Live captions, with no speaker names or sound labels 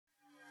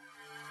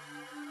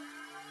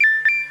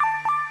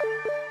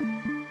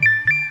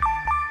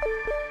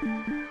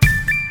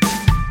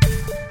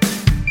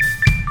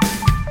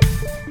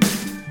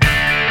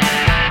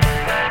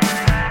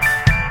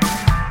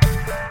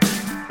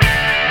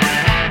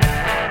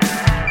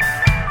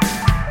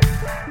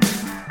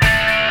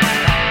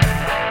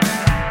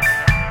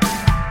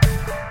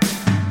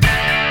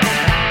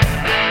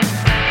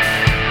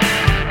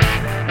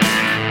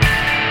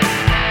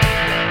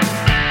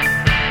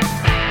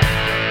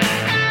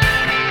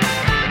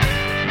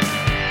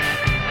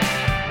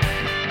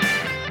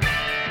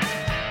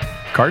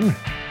Carden.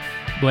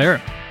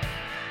 Blair.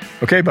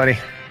 Okay, buddy.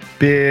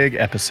 Big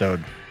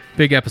episode.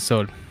 Big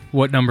episode.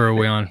 What number are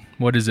we on?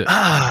 What is it?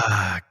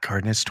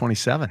 Carden, it's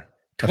 27.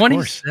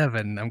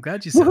 27. I'm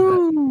glad you said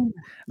that.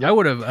 Yep. I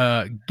would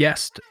have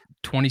guessed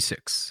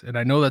 26. And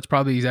I know that's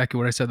probably exactly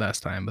what I said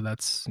last time, but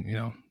that's,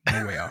 no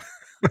way off.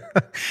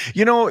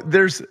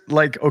 There's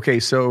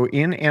so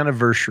in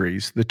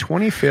anniversaries, the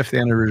 25th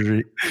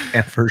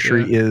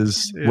anniversary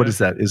is, what is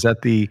that? Is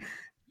that the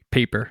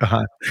paper?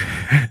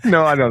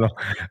 No, I don't know.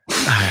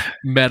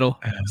 Metal,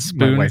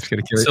 spoon, my wife's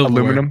going to carry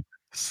silverware. aluminum.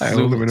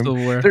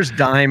 Silverware. There's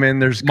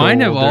diamond, there's gold, mine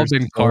have all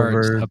been silver,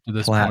 cards up to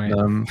this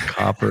platinum, point.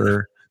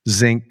 copper,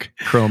 zinc,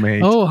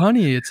 chromate. Oh,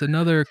 honey, it's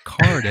another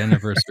card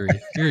anniversary.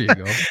 Here you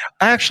go.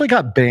 I actually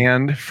got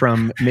banned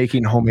from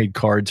making homemade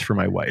cards for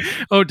my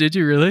wife. Oh, did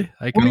you really?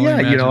 I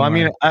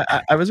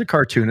was a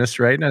cartoonist,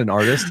 right, and an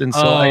artist, and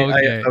so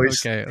I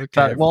always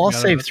thought, well, I'll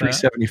save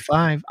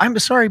 $375. I'm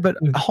sorry, but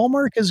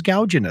Hallmark is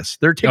gouging us.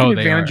 They're taking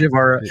advantage of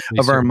our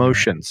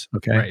emotions.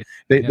 Okay, right.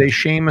 They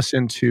shame us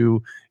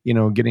into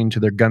getting to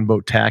their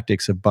gunboat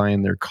tactics of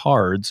buying their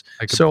cards.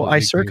 So I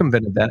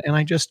circumvented that, and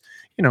I just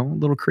a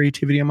little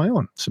creativity on my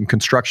own. Some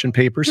construction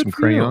paper, some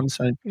crayons.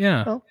 And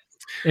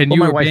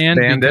you were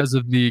banned because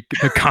of the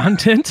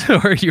content,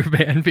 or you're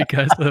banned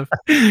because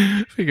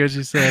you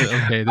said,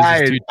 okay, this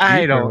is too cheap?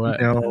 I don't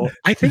know.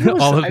 I think it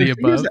was all of the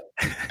above.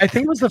 I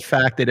think it was the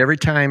fact that every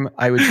time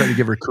I would try to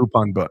give her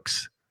coupon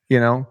books,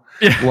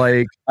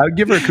 like I would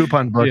give her a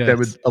coupon book that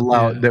would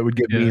allow that would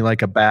give me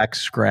like a back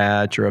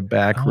scratch or a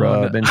back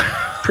rub, and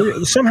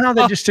somehow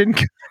they just didn't.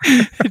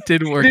 It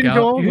didn't work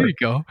out. Here you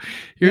go.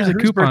 Here's a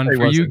coupon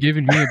for you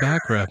giving me a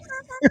back rub.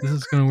 This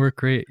is going to work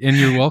great, and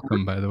you're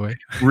welcome, by the way.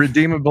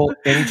 Redeemable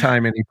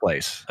anytime, any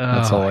place.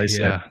 That's all I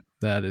said. Yeah,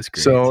 that is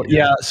great. So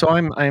so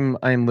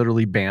I'm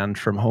literally banned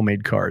from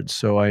homemade cards.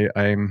 So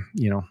I'm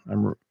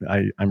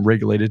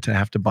regulated to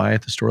have to buy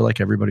at the store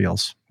like everybody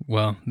else.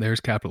 Well, there's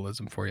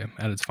capitalism for you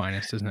at its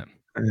finest, isn't it?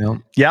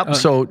 Yep.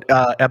 So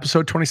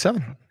episode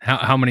 27.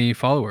 How many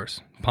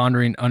followers?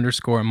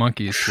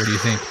 Pondering_monkeys. What do you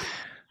think?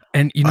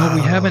 And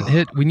we haven't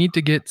hit. We need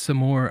to get some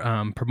more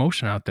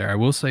promotion out there. I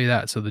will say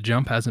that. So the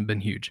jump hasn't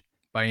been huge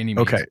by any means.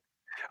 Okay.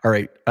 All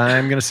right.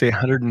 I'm going to say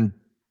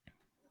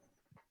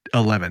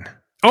 111.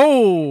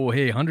 Oh,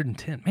 hey,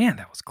 110. Man,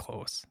 that was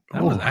close.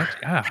 That was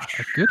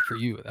actually good for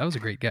you. That was a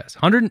great guess.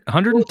 110.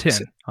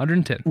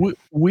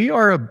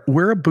 We're a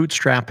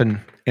bootstrapping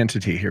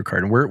entity here,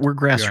 Carden. We're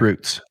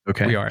grassroots.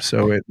 Okay. We are.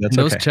 So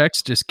those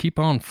checks just keep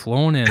on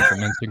flowing in from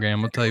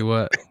Instagram. I'll tell you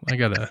what. I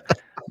got a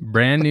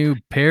brand new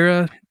pair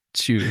of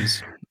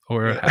shoes,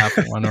 or a half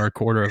one, or a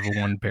quarter of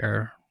one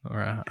pair,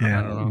 or I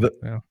don't know.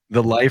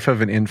 The life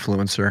of an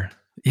influencer.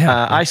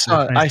 Yeah. I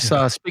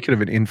saw. Speaking of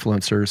an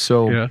influencer,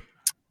 so.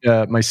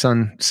 My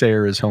son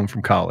Sayer is home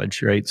from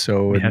college, right?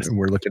 So and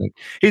we're looking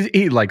at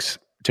he likes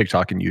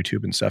TikTok and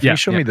YouTube and stuff. He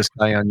showed me this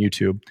guy on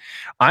YouTube.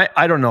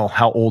 I don't know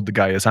how old the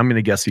guy is. I'm going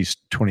to guess he's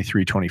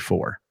 23,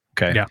 24.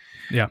 Okay.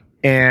 Yeah.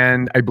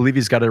 And I believe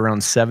he's got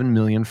around 7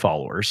 million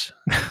followers.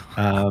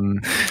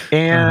 And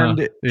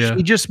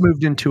he just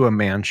moved into a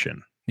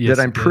mansion that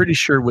I'm pretty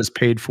sure was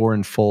paid for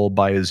in full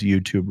by his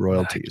YouTube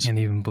royalties. I can't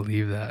even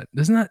believe that.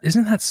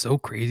 Isn't that so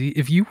crazy?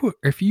 If you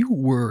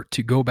were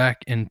to go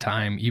back in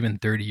time, even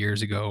 30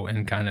 years ago,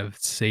 and kind of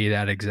say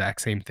that exact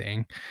same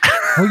thing.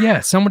 Oh yeah,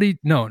 somebody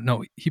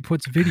he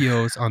puts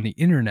videos on the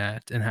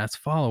internet and has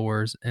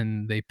followers,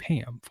 and they pay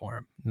him for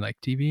him, like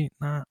TV.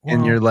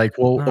 And you're like,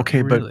 well,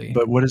 okay, really.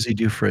 but what does he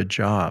do for a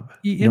job?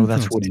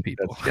 That's what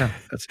people.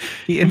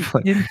 He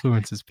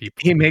influences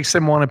people. He makes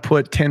them want to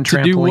put 10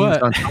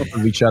 trampolines on top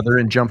of each other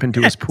and jump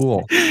into his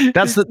pool.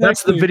 That's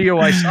the video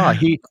I saw.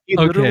 He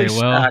literally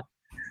stacked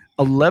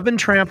 11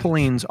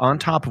 trampolines on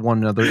top of one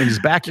another in his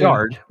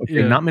backyard.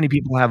 Not many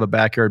people have a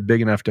backyard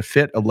big enough to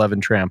fit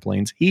 11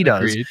 trampolines. He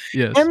does. Agreed.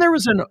 Yes. And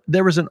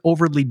there was an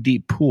overly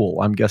deep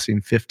pool. I'm guessing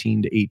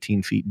 15 to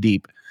 18 feet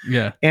deep.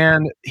 Yeah.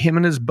 And him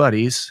and his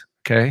buddies,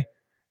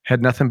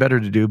 had nothing better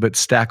to do but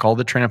stack all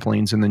the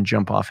trampolines and then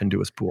jump off into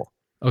his pool.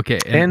 Okay.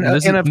 And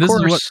this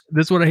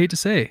is what I hate to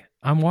say.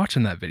 I'm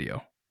watching that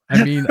video.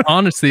 I mean,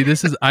 honestly,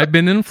 I've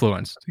been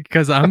influenced,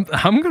 because I'm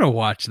going to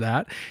watch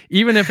that,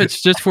 even if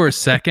it's just for a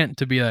second,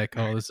 to be like,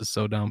 oh, this is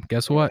so dumb.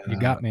 Guess what? You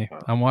got me.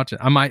 I'm watching.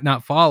 I might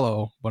not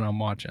follow, but I'm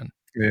watching.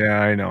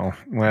 Yeah, I know.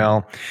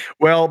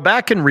 Well,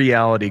 back in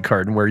reality,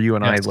 Carden, where you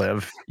and I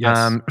live.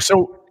 Yes.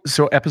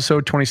 So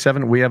episode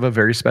 27, we have a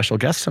very special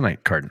guest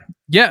tonight, Carden.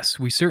 Yes,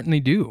 we certainly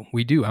do.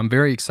 We do. I'm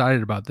very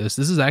excited about this.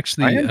 This is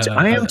actually...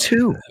 I am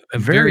too. I'm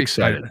very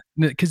excited.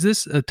 Because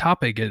this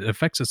topic, it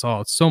affects us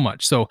all so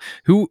much. So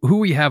who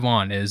we have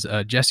on is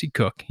Jesse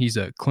Cook. He's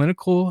a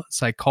clinical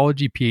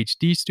psychology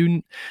PhD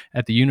student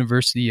at the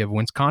University of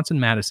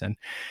Wisconsin-Madison.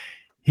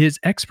 His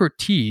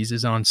expertise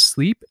is on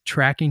sleep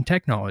tracking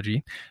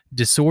technology,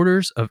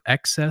 disorders of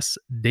excess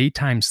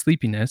daytime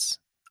sleepiness,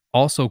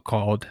 also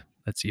called...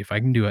 Let's see if I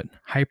can do it.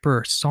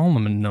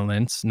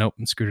 Hypersomnolence. Nope,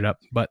 I screwed it up,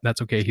 but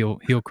that's okay.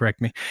 He'll correct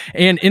me.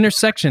 And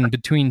intersection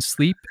between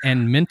sleep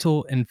and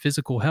mental and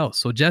physical health.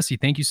 So Jesse,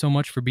 thank you so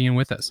much for being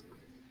with us.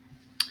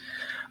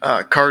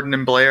 Cardin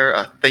and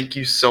Blair, thank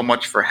you so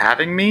much for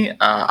having me.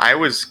 I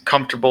was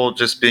comfortable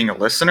just being a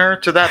listener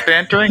to that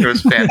bantering. It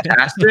was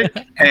fantastic.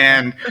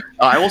 And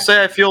I will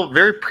say I feel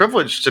very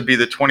privileged to be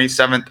the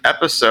 27th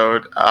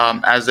episode.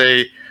 As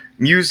a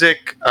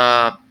music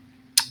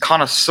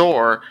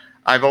connoisseur,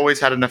 I've always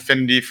had an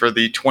affinity for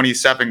the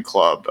 27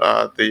 Club,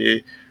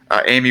 the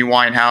Amy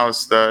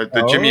Winehouse, the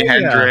Jimi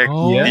Hendrix,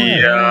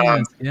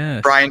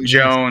 the Brian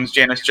Jones,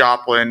 Janis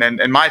Joplin,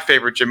 and my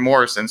favorite, Jim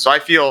Morrison. So I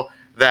feel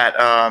that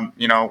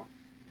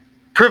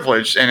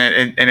privileged,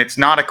 and it's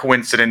not a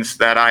coincidence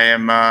that I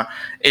am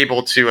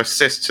able to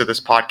assist to this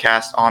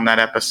podcast on that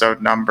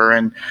episode number.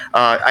 And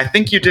I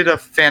think you did a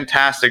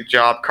fantastic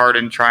job,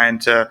 Cardin, trying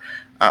to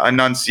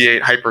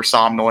enunciate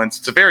hypersomnolence.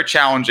 It's a very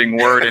challenging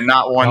word and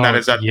not one that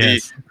is at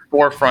the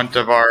forefront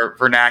of our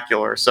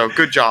vernacular. So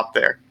good job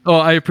there. Oh,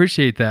 I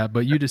appreciate that,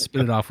 but you just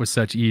spit it off with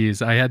such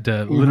ease. I had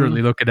to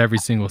literally look at every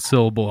single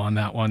syllable on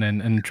that one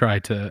and try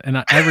to, and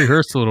I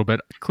rehearsed a little bit.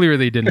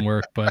 Clearly it didn't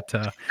work, but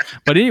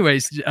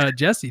anyways,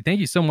 Jesse, thank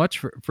you so much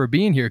for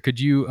being here. Could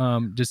you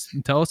just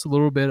tell us a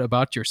little bit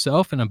about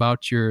yourself and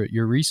about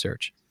your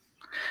research?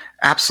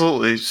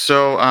 Absolutely.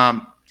 So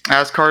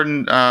as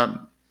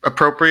Cardin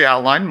appropriately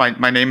outlined,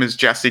 my name is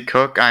Jesse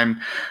Cook.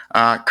 I'm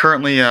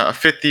currently a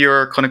fifth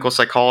year clinical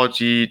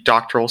psychology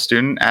doctoral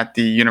student at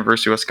the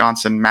University of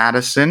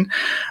Wisconsin-Madison.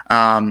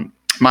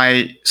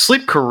 My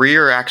sleep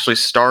career actually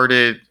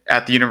started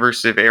at the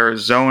University of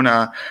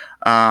Arizona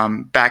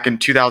back in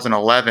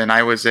 2011.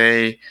 I was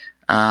I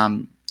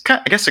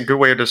guess a good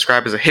way to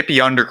describe it is a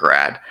hippie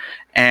undergrad,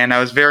 and I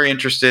was very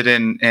interested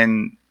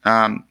in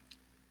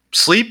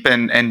sleep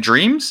and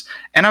dreams,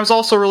 and I was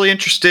also really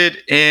interested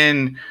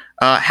in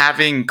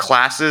having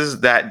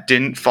classes that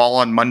didn't fall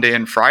on Monday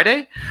and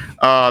Friday.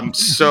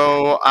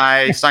 So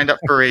I signed up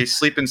for a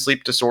sleep and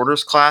sleep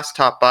disorders class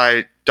taught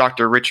by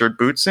Dr. Richard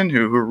Bootson,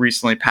 who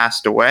recently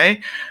passed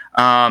away.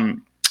 And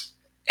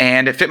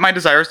it fit my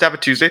desires to have a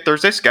Tuesday,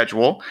 Thursday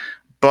schedule.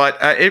 But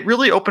it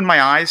really opened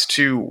my eyes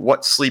to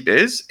what sleep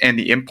is and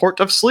the import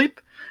of sleep.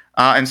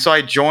 And so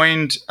I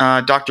joined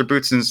Dr.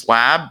 Bootson's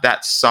lab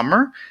that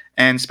summer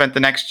and spent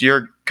the next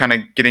year kind of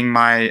getting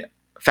my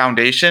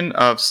foundation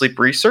of sleep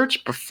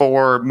research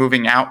before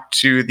moving out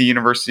to the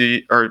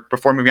university, or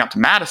before moving out to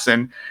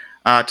Madison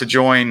to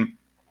join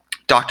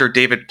Dr.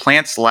 David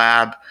Plant's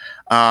lab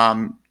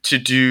to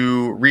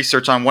do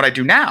research on what I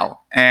do now.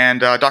 And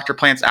Dr.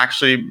 Plant's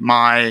actually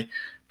my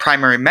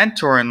primary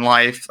mentor in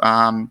life.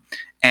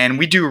 And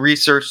we do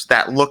research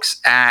that looks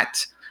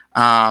at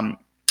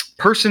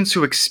persons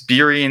who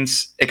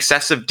experience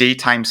excessive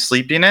daytime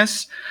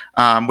sleepiness,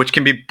 which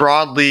can be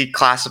broadly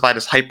classified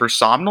as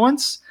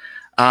hypersomnolence.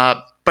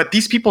 But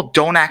these people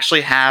don't actually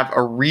have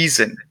a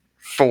reason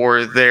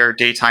for their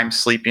daytime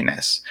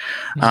sleepiness.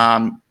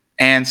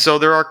 And so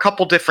there are a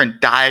couple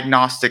different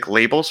diagnostic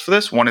labels for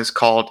this. One is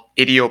called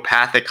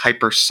idiopathic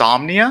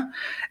hypersomnia,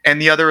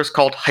 and the other is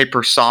called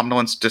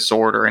hypersomnolence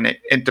disorder. And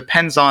it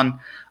depends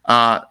on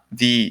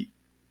the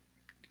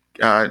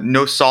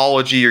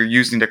nosology you're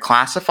using to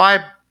classify,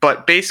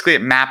 but basically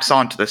it maps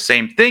onto the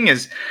same thing.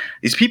 Is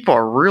these people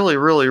are really,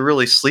 really,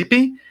 really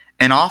sleepy,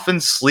 and often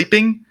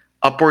sleeping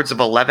upwards of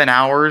 11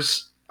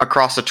 hours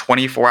across a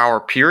 24-hour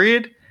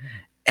period,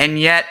 and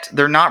yet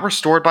they're not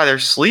restored by their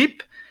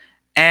sleep.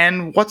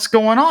 And what's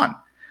going on?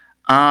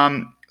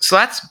 So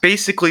that's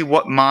basically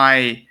what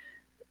my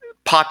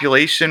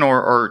population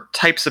or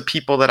types of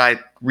people that I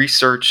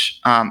research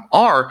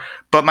are.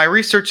 But my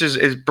research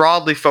is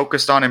broadly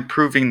focused on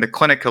improving the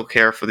clinical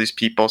care for these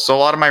people. So a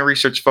lot of my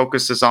research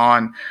focuses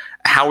on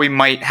how we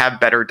might have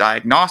better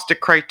diagnostic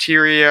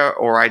criteria,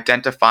 or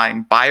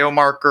identifying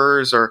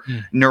biomarkers or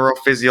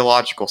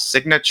neurophysiological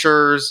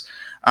signatures.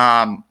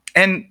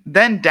 And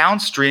then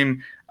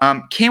downstream,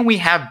 can we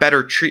have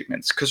better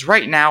treatments? Because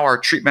right now our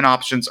treatment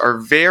options are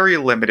very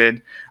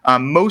limited,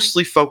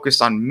 mostly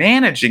focused on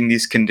managing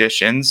these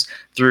conditions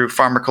through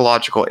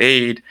pharmacological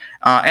aid.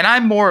 And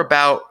I'm more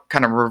about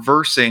kind of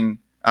reversing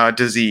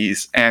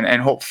disease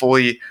and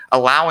hopefully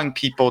allowing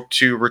people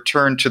to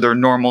return to their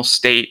normal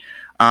state.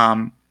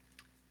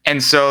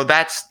 And so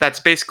that's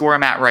basically where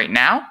I'm at right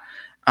now.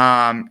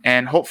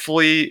 And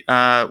hopefully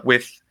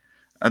with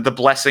the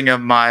blessing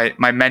of my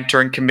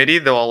mentoring committee,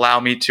 they'll allow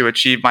me to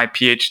achieve my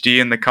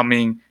PhD in the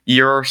coming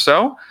year or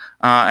so.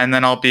 And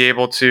then I'll be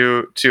able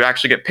to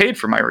actually get paid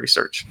for my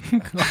research.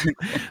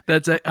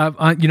 That's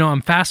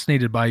I'm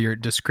fascinated by your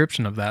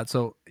description of that.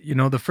 So,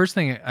 the first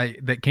thing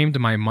that came to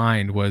my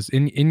mind was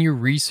in your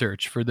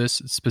research for this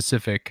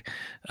specific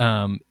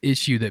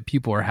issue that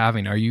people are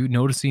having, are you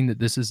noticing that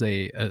this is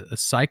a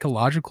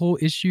psychological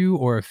issue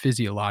or a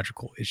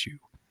physiological issue?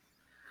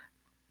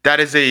 That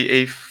is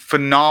a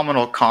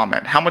phenomenal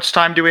comment. How much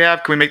time do we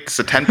have? Can we make this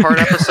a 10-part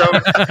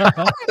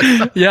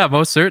episode? Yeah,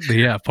 most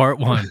certainly. Yeah, part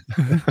one.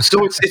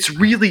 So it's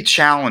really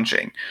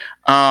challenging.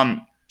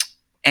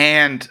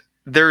 And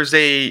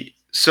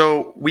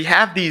so we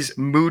have these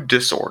mood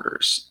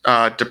disorders.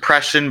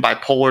 Depression,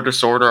 bipolar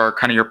disorder are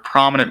kind of your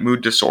prominent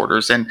mood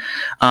disorders. And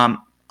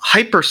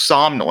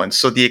hypersomnolence,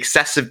 so the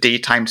excessive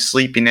daytime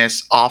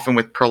sleepiness, often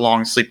with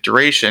prolonged sleep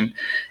duration,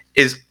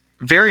 is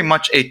very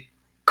much a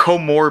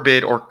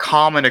comorbid or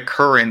common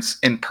occurrence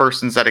in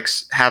persons that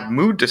have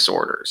mood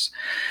disorders.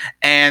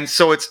 And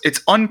so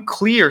it's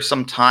unclear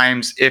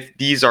sometimes if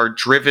these are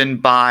driven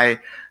by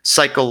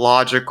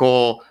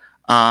psychological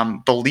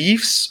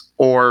beliefs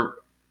or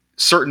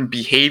certain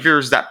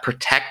behaviors that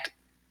protect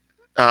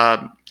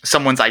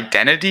someone's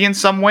identity in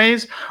some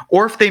ways,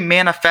 or if they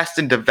manifest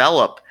and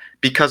develop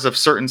because of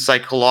certain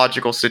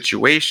psychological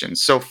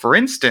situations. So for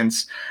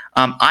instance,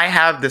 I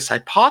have this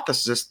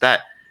hypothesis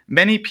that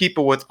many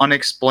people with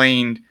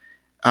unexplained,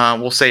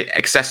 we'll say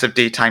excessive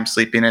daytime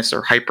sleepiness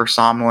or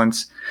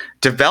hypersomnolence,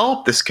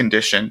 develop this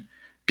condition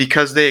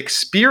because they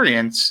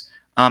experience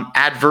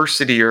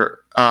adversity or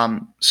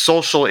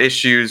social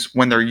issues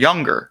when they're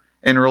younger,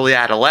 in early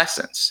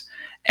adolescence,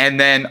 and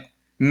then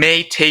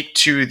may take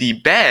to the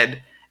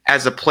bed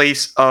as a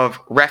place of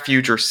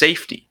refuge or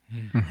safety.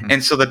 Mm-hmm.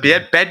 And so the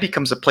bed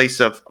becomes a place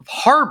of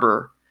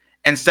harbor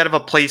instead of a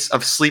place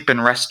of sleep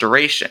and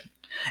restoration.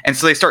 And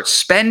so they start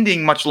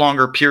spending much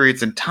longer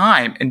periods in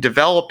time and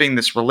developing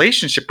this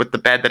relationship with the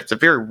bed that it's a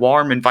very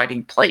warm,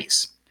 inviting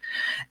place.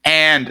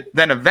 And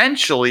then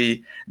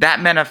eventually that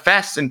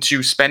manifests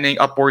into spending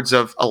upwards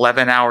of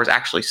 11 hours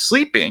actually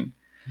sleeping.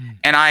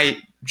 And I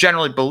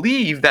generally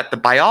believe that the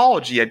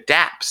biology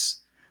adapts.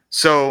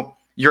 So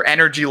your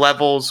energy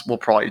levels will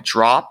probably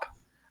drop,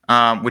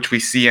 which we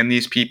see in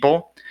these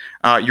people.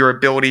 Your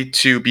ability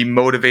to be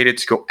motivated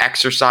to go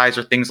exercise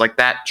or things like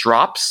that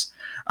drops.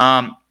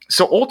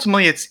 So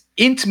ultimately, it's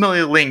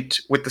intimately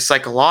linked with the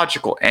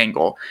psychological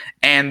angle.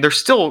 And there's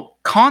still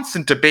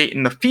constant debate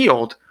in the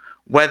field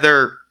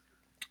whether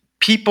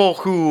people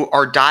who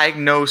are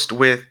diagnosed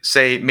with,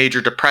 say,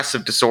 major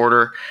depressive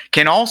disorder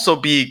can also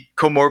be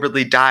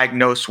comorbidly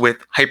diagnosed with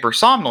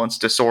hypersomnolence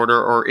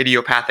disorder or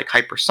idiopathic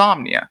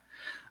hypersomnia.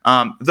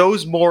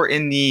 Those more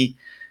in the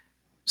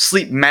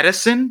sleep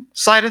medicine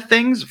side of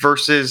things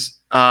versus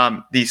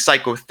the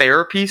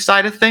psychotherapy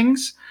side of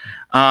things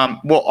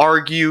will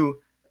argue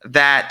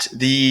that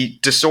the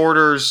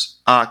disorders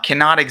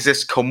cannot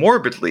exist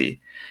comorbidly,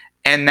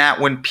 and that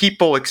when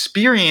people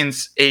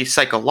experience a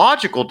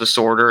psychological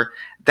disorder,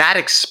 that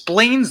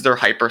explains their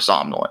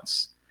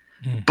hypersomnolence.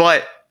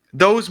 But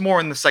those more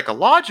in the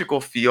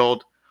psychological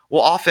field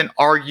will often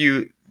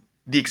argue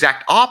the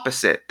exact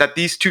opposite, that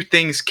these two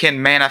things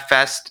can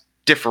manifest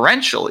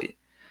differentially.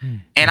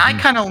 And I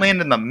kind of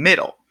land in the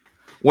middle,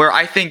 where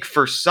I think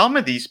for some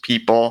of these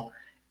people,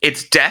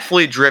 it's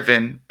definitely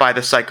driven by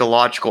the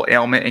psychological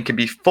ailment and can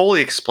be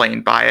fully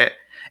explained by it.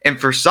 And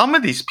for some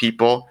of these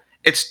people,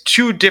 it's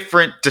two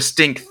different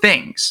distinct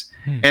things.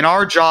 And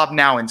our job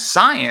now in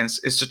science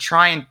is to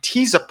try and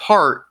tease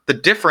apart the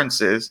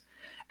differences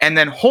and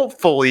then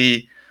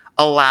hopefully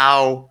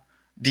allow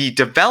the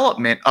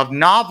development of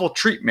novel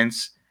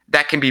treatments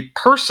that can be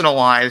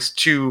personalized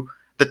to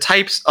the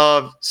types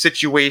of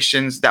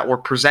situations that we're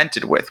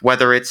presented with,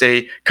 whether it's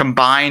a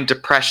combined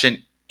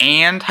depression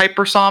and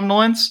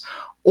hypersomnolence,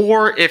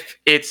 or if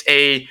it's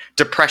a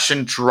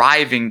depression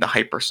driving the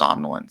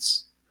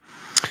hypersomnolence.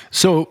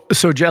 So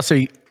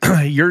Jesse,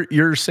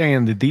 you're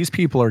saying that these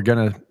people are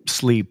going to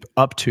sleep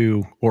up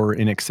to or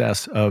in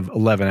excess of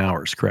 11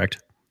 hours, correct?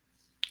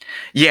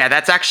 Yeah,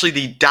 that's actually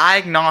the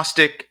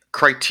diagnostic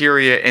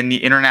criteria in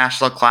the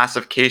International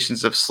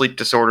Classifications of Sleep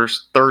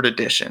Disorders, 3rd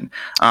edition,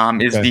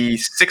 is the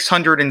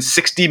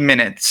 660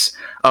 minutes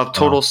of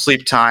total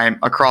sleep time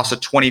across a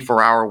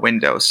 24-hour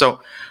window.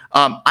 So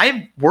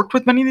I've worked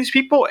with many of these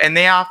people, and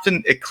they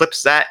often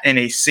eclipse that in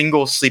a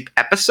single sleep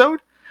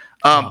episode.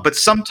 But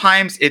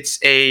sometimes it's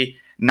a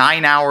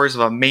 9 hours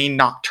of a main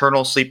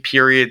nocturnal sleep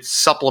period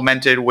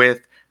supplemented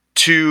with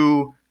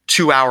two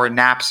 2-hour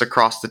naps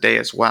across the day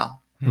as well.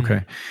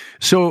 Okay.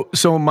 So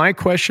my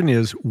question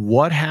is,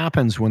 what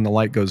happens when the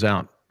light goes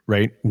out,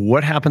 right?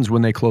 What happens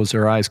when they close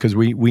their eyes? Because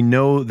we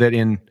know that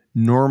in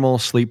normal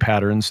sleep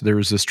patterns,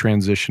 there's this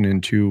transition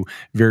into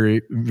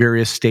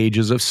various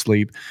stages of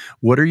sleep.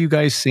 What are you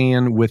guys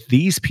seeing with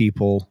these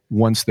people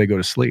once they go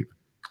to sleep?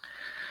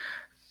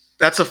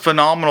 That's a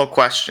phenomenal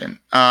question,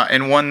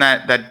 and one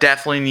that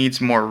definitely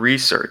needs more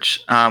research.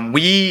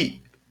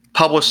 We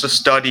published a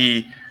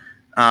study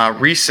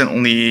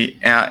recently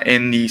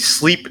in the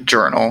Sleep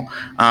Journal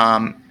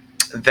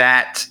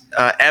that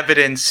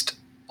evidenced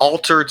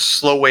altered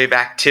slow wave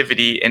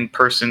activity in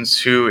persons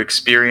who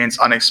experience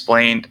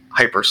unexplained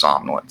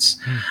hypersomnolence.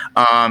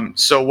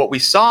 So what we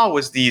saw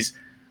was these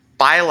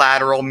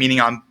bilateral, meaning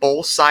on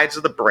both sides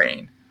of the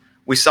brain,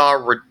 we saw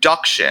a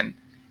reduction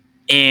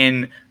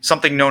in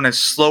something known as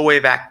slow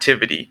wave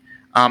activity.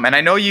 And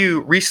I know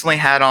you recently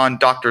had on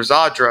Dr.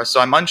 Zadra,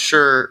 so I'm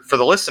unsure for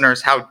the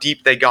listeners how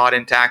deep they got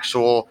into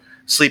actual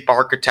sleep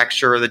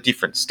architecture or the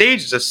different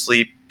stages of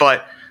sleep,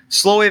 but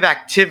slow wave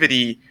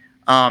activity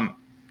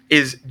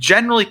is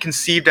generally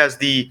conceived as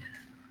the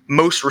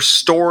most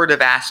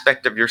restorative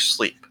aspect of your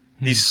sleep.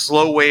 These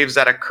slow waves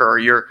that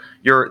occur,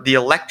 the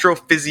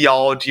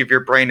electrophysiology of your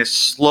brain is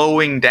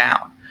slowing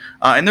down.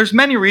 And there's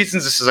many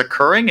reasons this is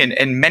occurring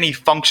and many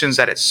functions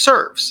that it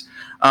serves.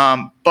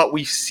 But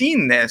we've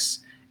seen this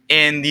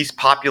in these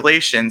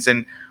populations.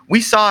 And we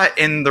saw it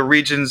in the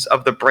regions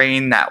of the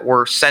brain that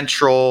were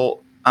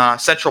central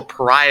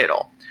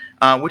parietal,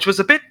 which was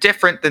a bit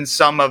different than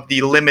some of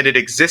the limited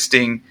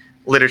existing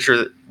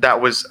literature that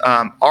was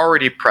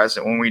already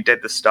present when we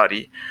did the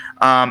study.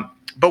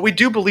 But we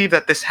do believe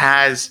that this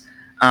has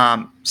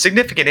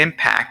significant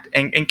impact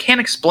and can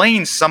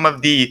explain some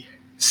of the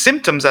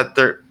symptoms that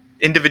the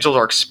individuals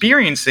are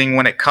experiencing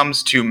when it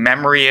comes to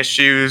memory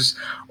issues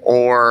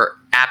or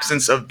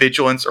absence of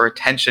vigilance or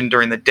attention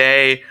during the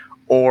day,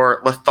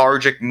 or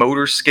lethargic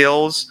motor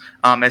skills,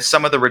 as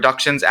some of the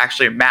reductions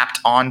actually mapped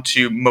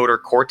onto motor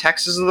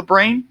cortexes of the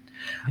brain.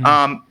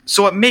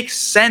 So it makes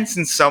sense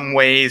in some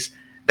ways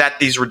that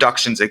these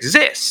reductions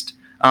exist,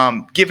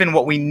 given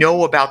what we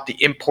know about the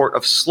import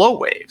of slow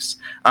waves.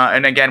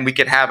 And again, we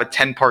could have a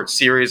 10-part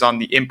series on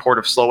the import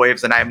of slow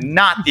waves, and I have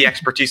not the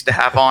expertise to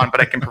have on, but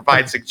I can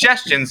provide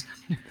suggestions.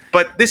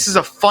 But this is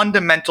a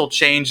fundamental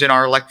change in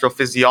our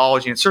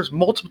electrophysiology, and it serves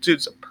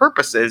multitudes of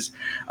purposes.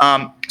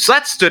 So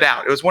that stood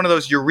out. It was one of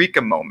those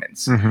eureka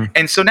moments.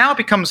 And so now it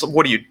becomes,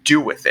 what do you do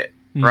with it,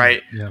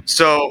 right? Yeah.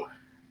 So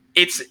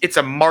it's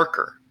a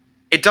marker.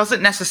 It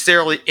doesn't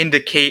necessarily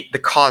indicate the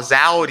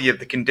causality of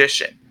the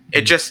condition.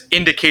 It just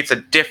indicates a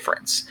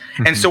difference.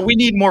 And so we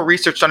need more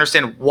research to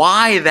understand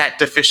why that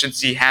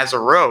deficiency has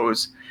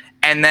arose.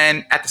 And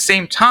then at the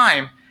same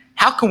time,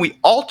 how can we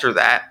alter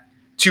that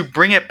to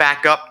bring it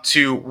back up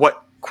to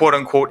what, quote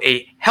unquote,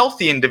 a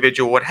healthy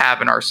individual would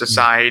have in our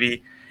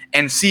society,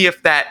 and see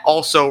if that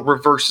also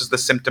reverses the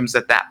symptoms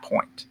at that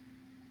point.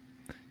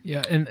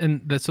 Yeah,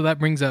 so that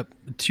brings up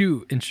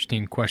two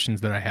interesting questions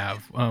that I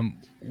have.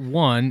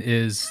 One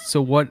is,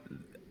 so what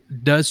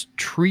does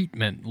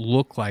treatment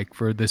look like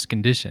for this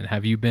condition?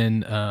 Have you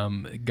been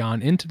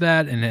gone into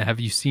that, and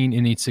have you seen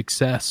any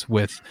success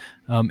with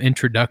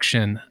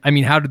introduction? I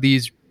mean, how do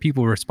these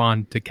people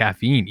respond to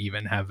caffeine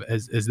even?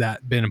 Has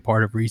that been a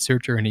part of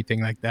research or anything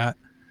like that?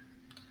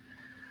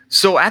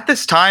 So at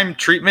this time,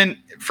 treatment,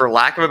 for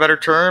lack of a better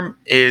term,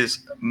 is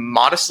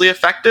modestly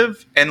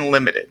effective and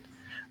limited.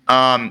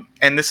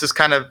 And this is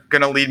kind of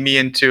going to lead me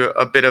into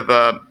a bit of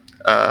a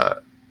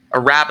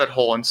rabbit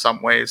hole in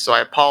some ways. So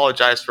I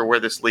apologize for where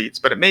this leads,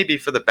 but it may be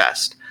for the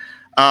best.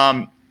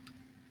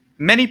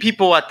 Many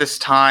people at this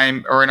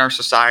time, or in our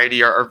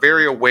society, are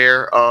very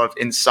aware of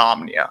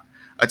insomnia.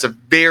 It's a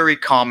very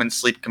common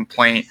sleep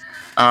complaint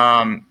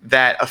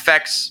that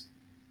affects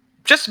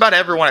just about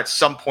everyone at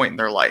some point in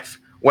their life,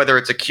 whether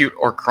it's acute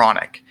or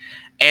chronic.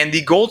 And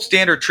the gold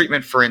standard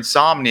treatment for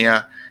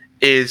insomnia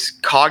is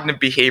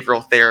cognitive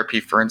behavioral therapy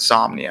for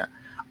insomnia.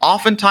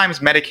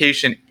 Oftentimes,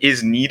 medication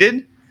is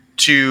needed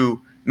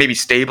to maybe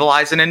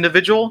stabilize an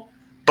individual,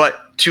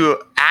 but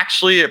to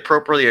actually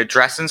appropriately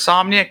address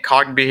insomnia,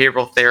 cognitive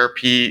behavioral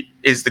therapy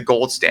is the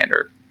gold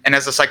standard. And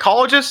as a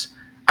psychologist,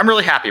 I'm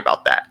really happy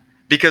about that,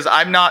 because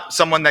I'm not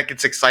someone that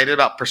gets excited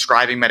about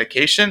prescribing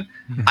medication.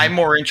 I'm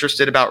more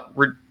interested about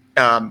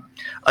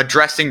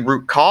addressing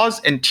root cause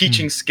and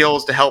teaching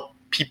skills to help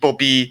people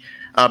be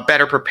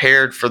better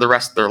prepared for the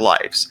rest of their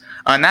lives.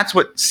 And that's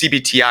what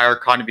CBTI, or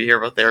cognitive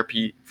behavioral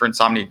therapy for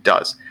insomnia,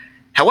 does.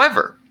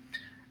 However,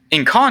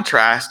 in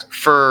contrast,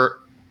 for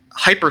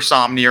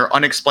hypersomnia or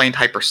unexplained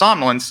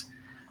hypersomnolence,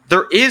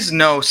 there is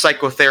no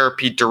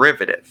psychotherapy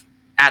derivative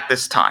at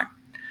this time.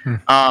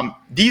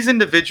 These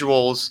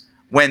individuals,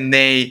 when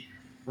they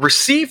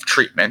receive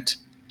treatment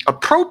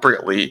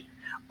appropriately,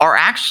 are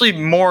actually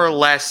more or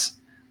less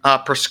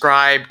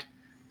prescribed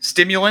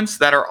stimulants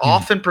that are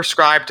often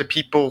prescribed to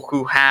people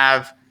who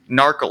have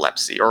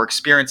narcolepsy or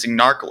experiencing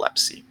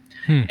narcolepsy.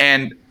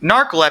 And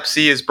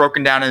narcolepsy is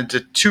broken down into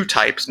two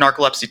types,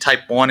 narcolepsy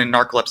type 1 and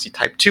narcolepsy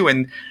type 2.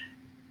 And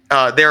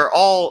they're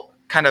all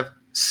kind of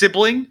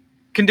sibling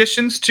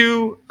conditions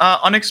to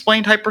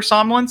unexplained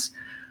hypersomnolence,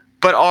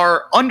 but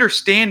our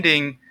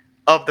understanding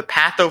of the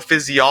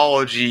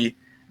pathophysiology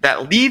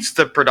that leads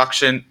to the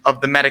production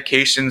of the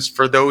medications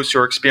for those who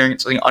are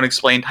experiencing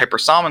unexplained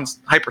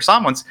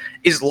hypersomnolence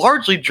is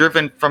largely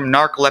driven from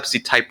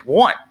narcolepsy type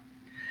 1.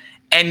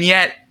 And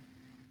yet,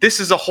 this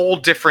is a whole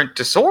different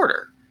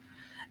disorder.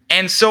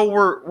 And so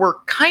we're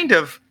kind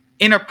of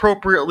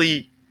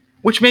inappropriately,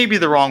 which may be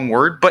the wrong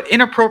word, but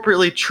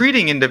inappropriately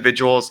treating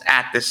individuals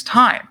at this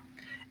time.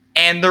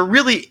 And there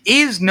really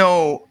is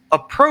no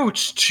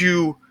approach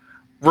to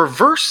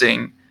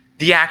reversing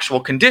the actual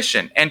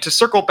condition. And to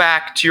circle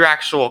back to your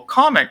actual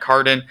comment,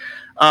 Cardin,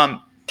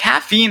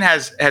 caffeine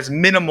has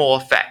minimal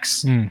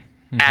effects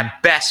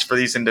at best for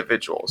these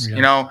individuals. Yeah.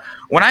 You know,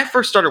 when I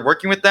first started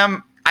working with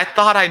them, I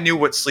thought I knew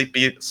what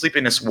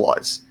sleepiness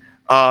was.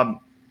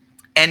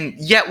 And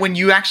yet when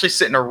you actually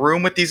sit in a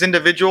room with these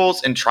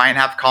individuals and try and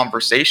have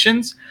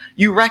conversations,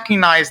 you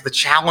recognize the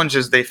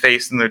challenges they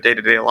face in their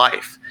day-to-day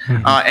life.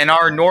 And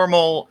our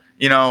normal,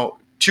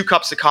 2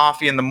 cups of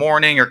coffee in the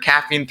morning or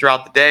caffeine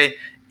throughout the day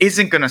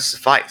isn't going to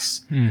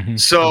suffice.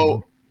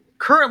 So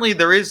currently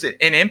there is an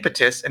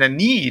impetus and a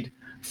need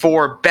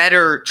for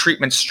better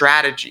treatment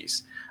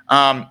strategies.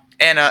 And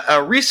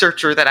a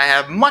researcher that I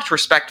have much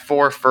respect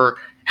for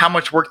how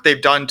much work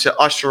they've done to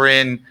usher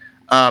in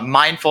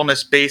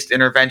mindfulness-based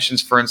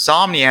interventions for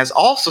insomnia has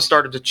also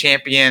started to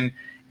champion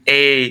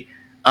a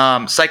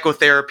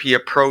psychotherapy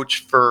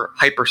approach for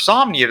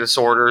hypersomnia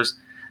disorders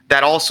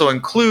that also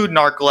include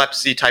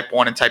narcolepsy type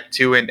 1 and type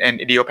 2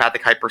 and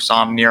idiopathic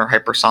hypersomnia or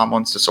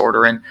hypersomnolence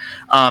disorder. And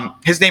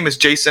his name is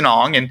Jason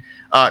Ong, and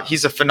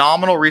he's a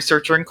phenomenal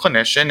researcher and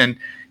clinician, and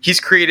he's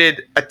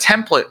created a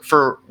template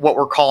for what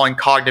we're calling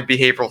cognitive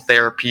behavioral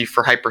therapy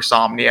for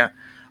hypersomnia.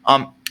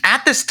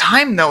 At this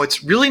time, though,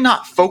 it's really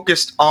not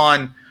focused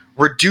on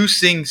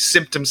reducing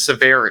symptom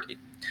severity.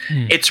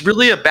 It's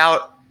really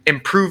about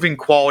improving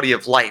quality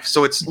of life.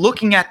 So it's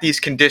looking at these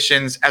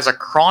conditions as a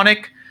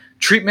chronic,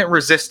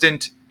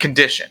 treatment-resistant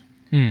condition.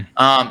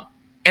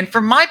 And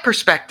from my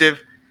perspective,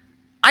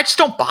 I just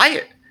don't buy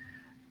it.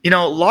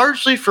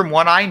 Largely from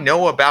what I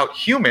know about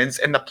humans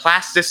and the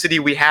plasticity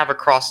we have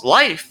across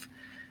life,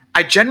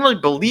 I generally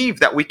believe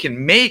that we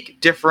can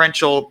make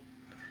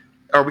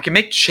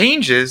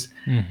changes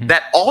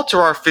that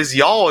alter our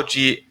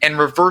physiology and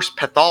reverse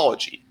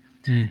pathology.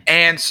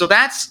 And so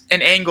that's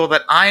an angle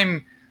that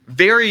I'm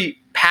very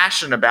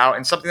passionate about,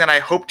 and something that I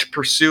hope to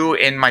pursue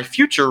in my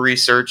future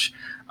research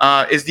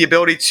is the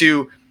ability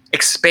to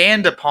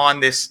expand upon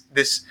this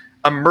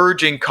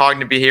emerging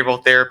cognitive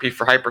behavioral therapy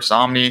for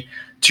hypersomnia,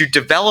 to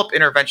develop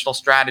interventional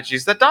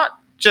strategies that not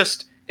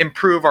just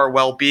improve our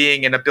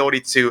well-being and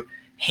ability to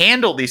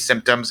handle these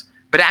symptoms,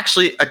 but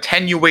actually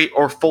attenuate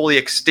or fully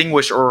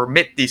extinguish or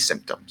remit these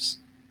symptoms.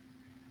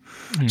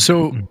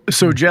 So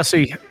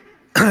Jesse,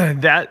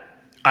 that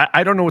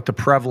I don't know what the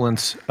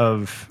prevalence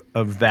of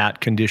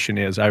that condition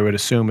is. I would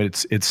assume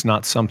it's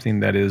not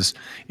something that is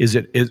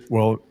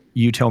well,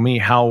 you tell me,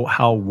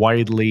 how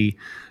widely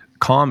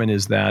common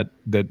is that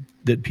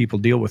people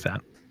deal with that?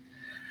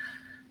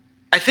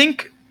 I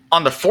think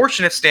on the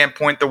fortunate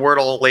standpoint, the word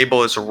I'll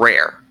label is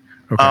rare.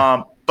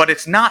 Okay. But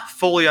it's not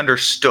fully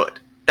understood.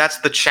 That's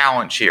the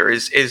challenge here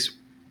is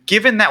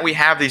given that we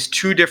have these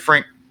two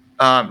different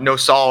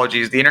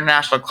nosologies, the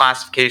International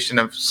Classification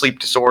of Sleep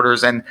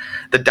Disorders and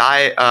the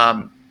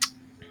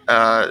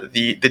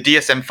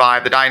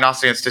DSM-5, the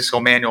Diagnostic and Statistical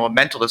Manual of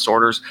Mental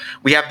Disorders,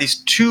 we have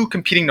these two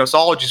competing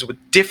nosologies with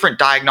different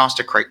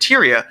diagnostic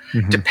criteria.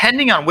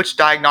 Depending on which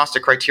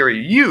diagnostic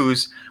criteria you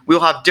use,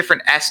 we'll have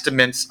different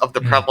estimates of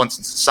the prevalence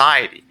in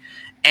society.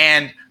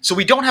 And so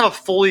we don't have a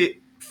fully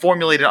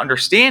formulated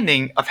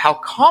understanding of how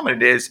common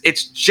it is.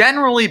 It's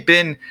generally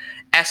been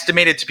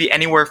estimated to be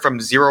anywhere from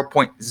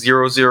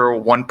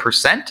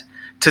 0.001%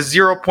 to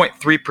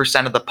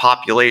 0.3% of the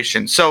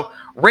population. So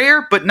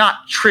rare, but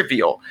not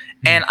trivial.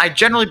 And I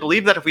generally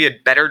believe that if we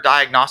had better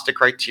diagnostic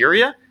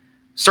criteria,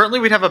 certainly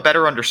we'd have a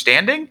better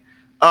understanding.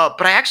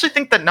 But I actually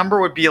think that number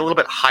would be a little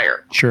bit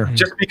higher. Sure.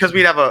 Just because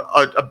we'd have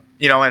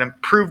an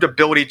improved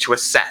ability to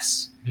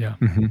assess. Yeah.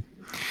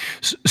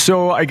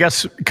 So I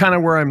guess kind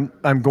of where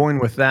I'm going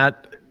with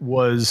that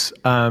was,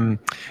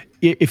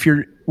 if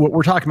what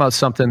we're talking about,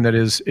 something that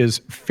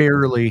is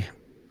fairly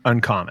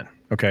uncommon,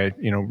 okay,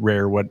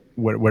 rare,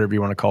 whatever you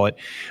want to call it.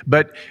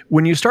 But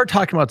when you start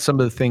talking about some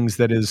of the things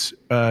that is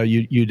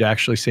you'd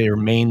actually say are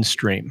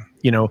mainstream,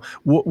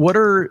 what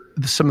are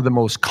some of the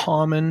most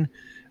common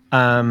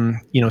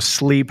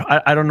sleep,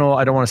 I don't know,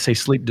 I don't want to say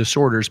sleep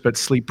disorders, but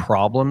sleep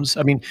problems?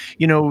 I mean,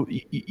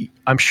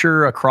 I'm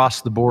sure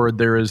across the board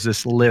there is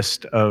this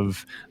list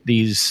of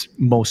these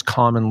most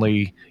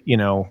commonly,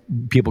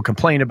 people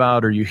complain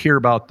about or you hear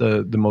about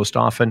the most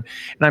often.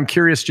 And I'm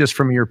curious, just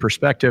from your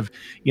perspective,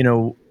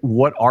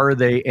 what are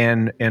they,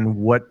 and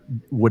how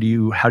do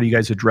you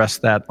guys address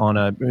that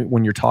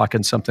when you're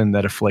talking something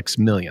that afflicts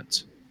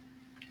millions?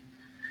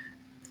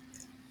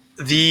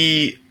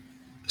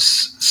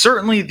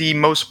 Certainly the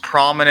most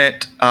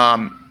prominent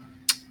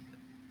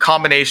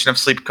combination of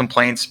sleep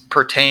complaints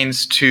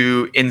pertains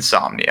to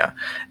insomnia.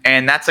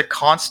 And that's a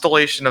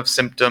constellation of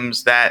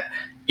symptoms that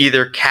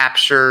either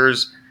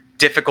captures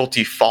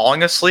difficulty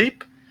falling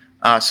asleep,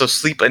 so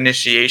sleep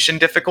initiation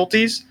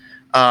difficulties,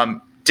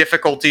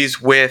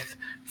 difficulties with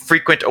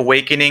frequent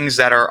awakenings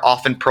that are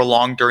often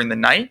prolonged during the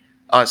night,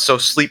 so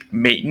sleep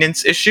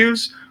maintenance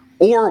issues,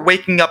 or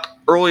waking up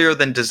earlier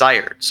than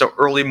desired, so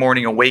early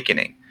morning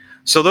awakening.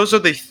 So those are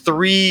the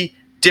three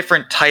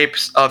different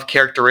types of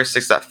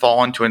characteristics that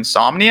fall into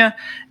insomnia.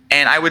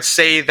 And I would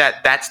say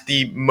that that's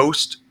the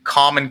most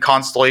common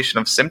constellation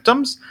of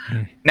symptoms.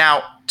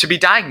 Now, to be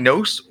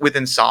diagnosed with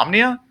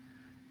insomnia,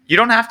 you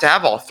don't have to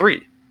have all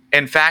three.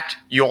 In fact,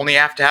 you only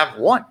have to have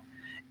one.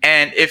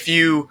 And if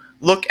you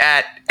look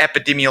at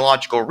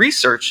epidemiological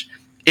research,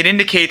 it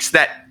indicates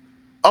that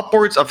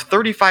upwards of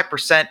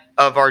 35%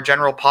 of our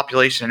general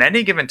population at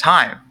any given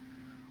time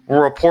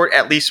will report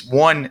at least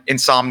one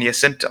insomnia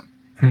symptom.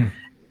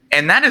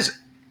 And that is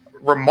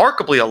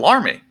remarkably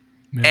alarming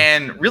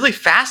and really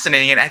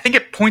fascinating. And I think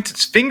it points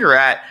its finger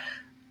at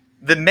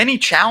the many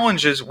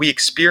challenges we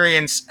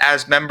experience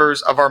as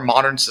members of our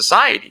modern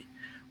society,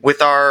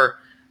 with our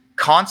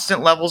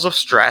constant levels of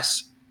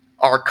stress,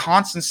 our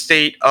constant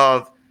state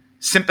of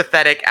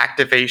sympathetic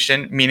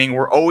activation, meaning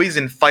we're always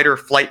in fight or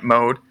flight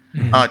mode,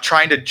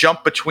 trying to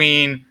jump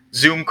between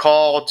Zoom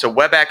call to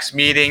WebEx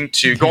meeting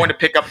to going to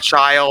pick up a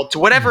child to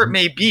whatever it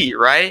may be,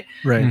 right?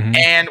 Right.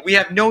 And we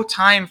have no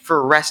time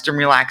for rest and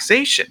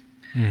relaxation.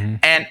 Mm-hmm.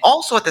 And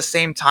also at the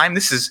same time,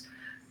 this is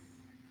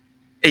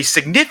a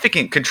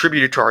significant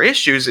contributor to our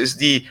issues, is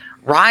the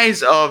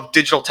rise of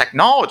digital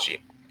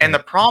technology and the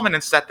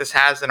prominence that this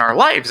has in our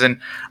lives. And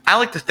I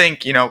like to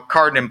think,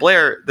 Cardin and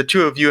Blair, the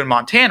two of you in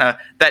Montana,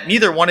 that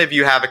neither one of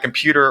you have a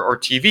computer or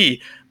TV,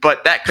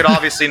 but that could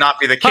obviously not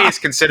be the case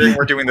considering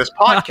we're doing this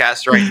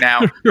podcast right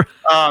now.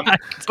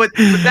 But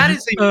that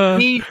is a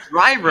main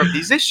driver of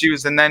these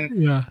issues. And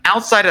then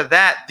outside of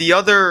that, the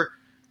other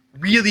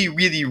really,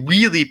 really,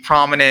 really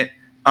prominent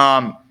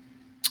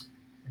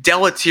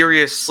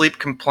deleterious sleep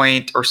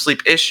complaint or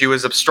sleep issue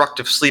is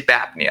obstructive sleep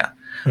apnea.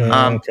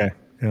 Okay.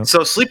 Yep.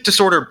 So sleep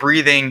disorder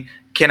breathing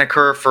can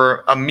occur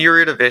for a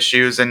myriad of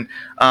issues. And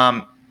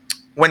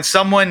when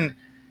someone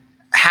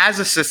has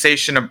a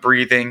cessation of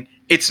breathing,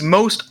 it's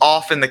most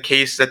often the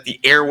case that the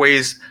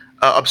airways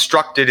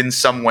obstructed in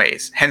some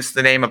ways, hence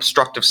the name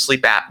obstructive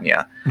sleep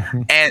apnea.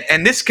 Mm-hmm.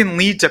 And this can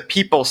lead to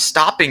people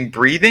stopping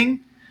breathing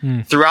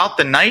throughout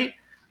the night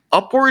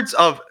upwards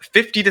of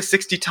 50 to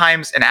 60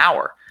 times an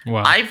hour.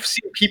 Wow. I've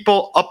seen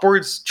people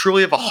upwards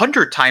truly of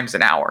 100 times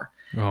an hour.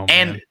 Oh,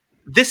 and man.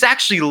 This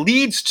actually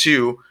leads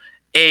to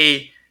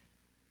a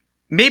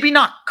maybe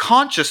not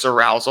conscious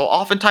arousal,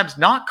 oftentimes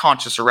not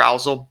conscious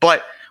arousal,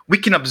 but we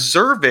can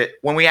observe it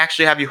when we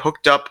actually have you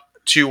hooked up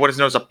to what is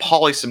known as a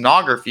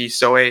polysomnography,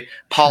 so a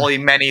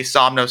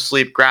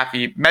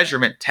poly-many-somno-sleep-graphy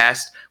measurement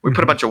test. We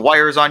put a bunch of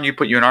wires on you,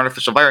 put you in an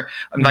artificial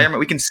environment.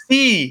 We can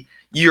see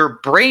your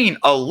brain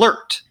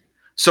alert.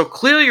 So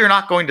clearly you're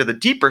not going to the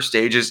deeper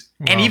stages.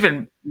 Wow. And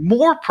even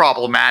more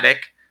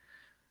problematic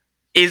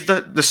is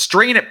the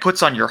strain it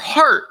puts on your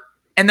heart.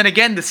 And then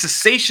again, the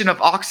cessation of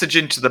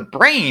oxygen to the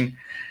brain.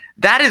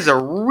 That is a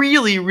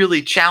really,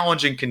 really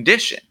challenging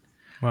condition.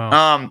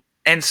 Wow.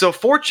 And so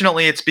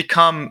fortunately, it's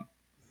become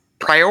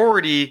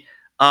priority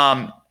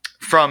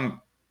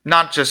from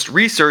not just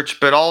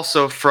research, but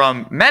also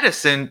from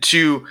medicine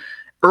to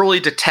early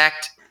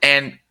detect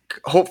and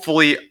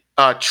hopefully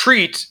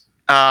treat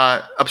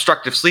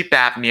obstructive sleep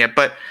apnea.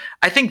 But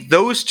I think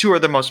those two are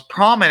the most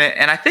prominent.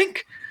 And I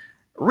think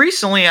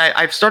recently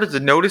I've started to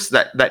notice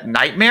that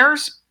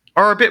nightmares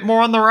are a bit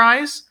more on the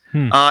rise.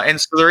 And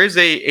so there is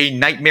a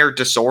nightmare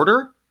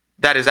disorder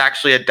that is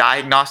actually a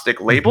diagnostic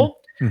label.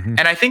 Mm-hmm.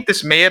 And I think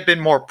this may have been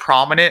more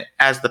prominent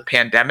as the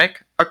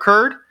pandemic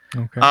occurred,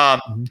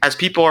 as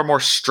people are more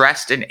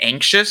stressed and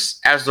anxious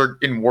as they're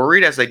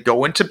worried as they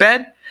go into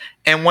bed.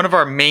 And one of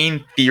our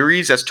main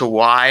theories as to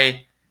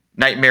why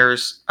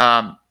nightmares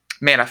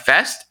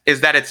manifest is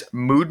that it's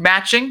mood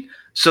matching,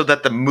 so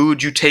that the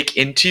mood you take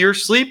into your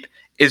sleep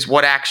is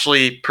what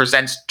actually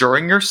presents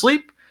during your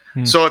sleep.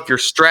 So if you're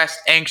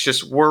stressed,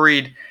 anxious,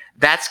 worried,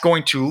 that's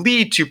going to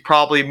lead to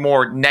probably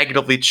more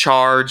negatively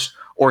charged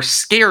or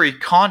scary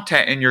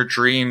content in your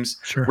dreams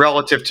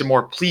relative to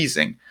more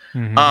pleasing.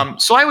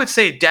 So I would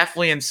say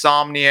definitely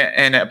insomnia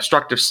and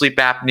obstructive sleep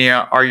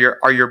apnea are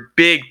your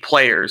big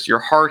players, your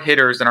hard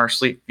hitters in our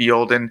sleep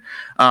field. And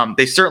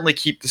they certainly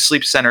keep the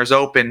sleep centers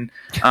open.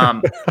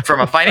 From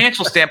a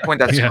financial standpoint,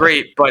 that's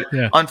great. But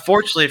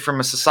unfortunately,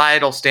 from a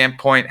societal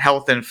standpoint,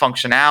 health and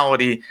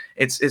functionality,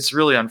 it's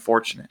really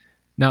unfortunate.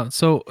 Now,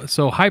 so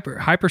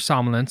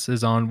hypersomnolence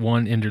is on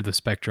one end of the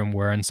spectrum,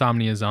 where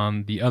insomnia is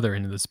on the other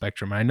end of the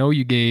spectrum. I know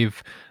you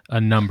gave a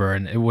number,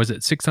 and it was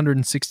at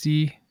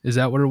 660. Is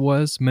that what it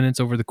was? Minutes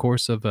over the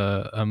course of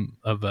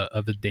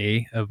a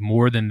day, of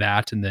more than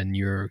that, and then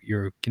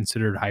you're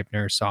considered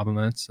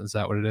hypersomnolence. Is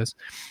that what it is?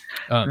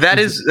 That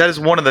is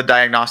one of the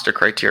diagnostic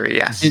criteria.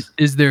 Yes.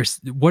 Is there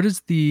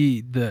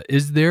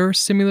is there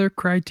similar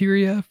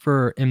criteria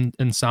for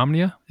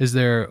insomnia? Is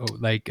there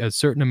like a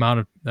certain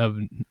amount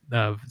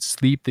of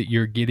sleep that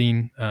you're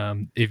getting?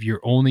 If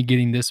you're only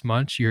getting this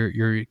much,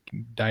 you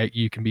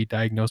can be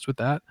diagnosed with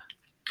that.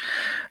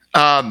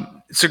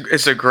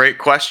 It's a great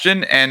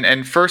question,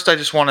 and first I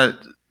just want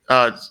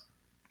to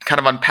kind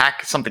of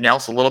unpack something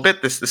else a little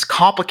bit. This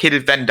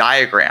complicated Venn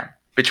diagram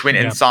between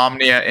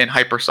insomnia and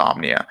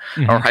hypersomnia,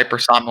 or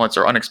hypersomnolence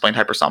or unexplained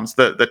hypersomnolence.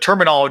 The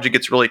terminology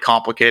gets really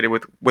complicated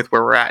with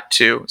where we're at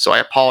too. So I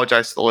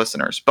apologize to the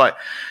listeners, but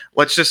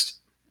let's just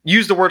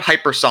use the word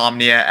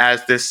hypersomnia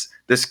as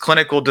this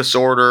clinical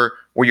disorder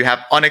where you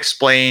have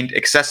unexplained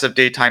excessive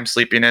daytime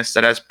sleepiness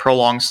that has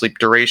prolonged sleep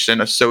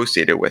duration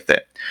associated with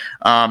it.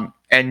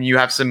 And you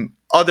have some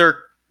other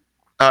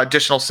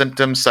additional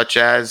symptoms, such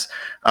as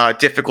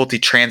difficulty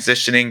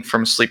transitioning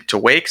from sleep to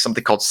wake,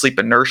 something called sleep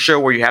inertia,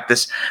 where you have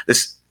this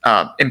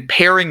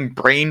impairing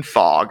brain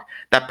fog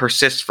that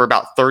persists for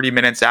about 30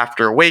 minutes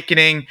after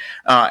awakening,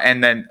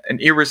 and then an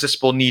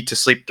irresistible need to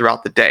sleep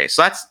throughout the day.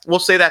 So we'll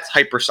say that's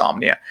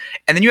hypersomnia.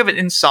 And then you have an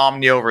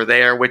insomnia over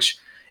there, which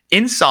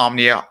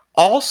insomnia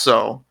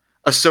also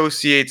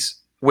associates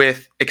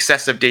with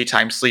excessive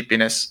daytime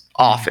sleepiness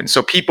often.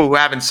 So people who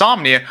have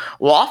insomnia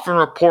will often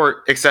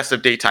report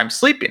excessive daytime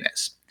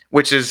sleepiness,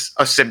 which is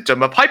a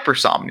symptom of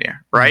hypersomnia,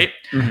 right?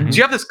 Mm-hmm. So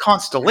you have this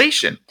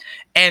constellation.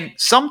 And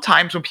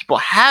sometimes when people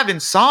have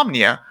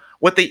insomnia,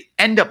 what they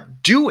end up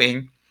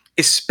doing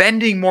is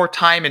spending more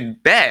time in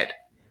bed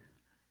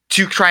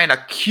to try and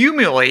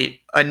accumulate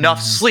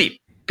enough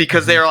sleep,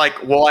 because they're like,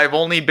 well, I've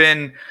only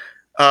been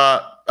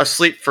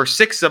asleep for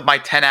 6 of my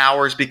 10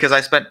 hours because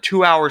I spent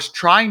 2 hours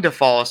trying to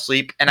fall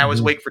asleep and I was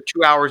awake for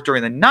 2 hours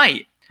during the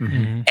night.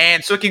 Mm-hmm.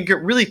 And so it can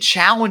get really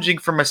challenging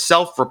from a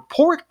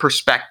self-report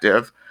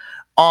perspective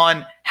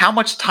on how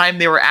much time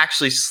they were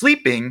actually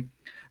sleeping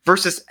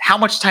versus how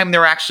much time they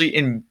were actually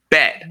in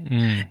bed.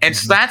 Mm-hmm. And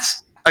so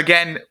that's,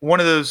 again,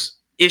 one of those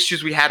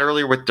issues we had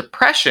earlier with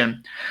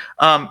depression.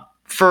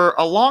 For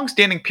a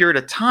long-standing period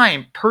of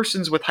time,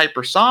 persons with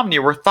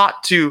hypersomnia were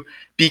thought to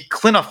be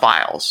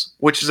clinophiles,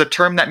 which is a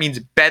term that means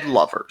bed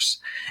lovers.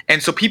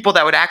 And so people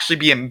that would actually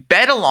be in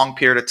bed a long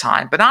period of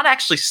time, but not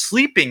actually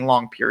sleeping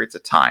long periods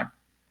of time.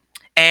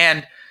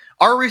 And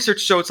our research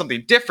showed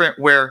something different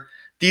where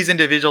these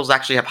individuals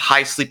actually have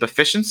high sleep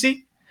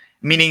efficiency,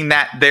 meaning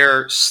that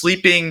they're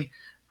sleeping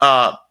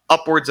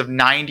upwards of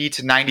 90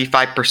 to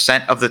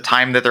 95% of the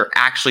time that they're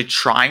actually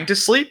trying to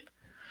sleep.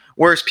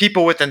 Whereas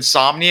people with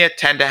insomnia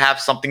tend to have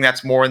something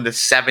that's more in the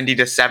 70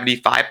 to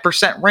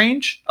 75%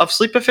 range of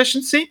sleep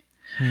efficiency.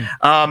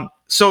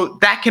 So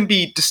that can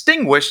be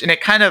distinguished, and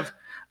it kind of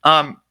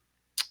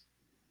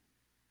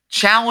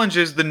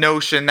challenges the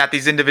notion that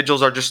these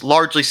individuals are just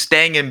largely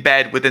staying in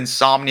bed with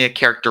insomnia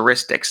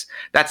characteristics.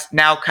 That's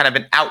now kind of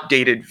an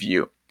outdated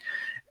view.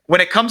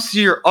 When it comes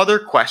to your other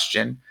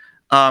question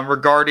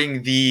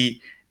regarding the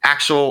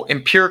actual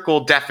empirical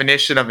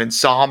definition of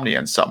insomnia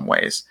in some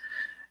ways,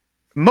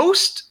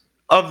 most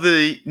of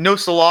the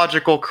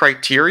nosological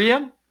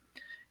criteria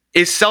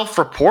is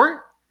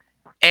self-report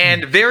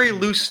and very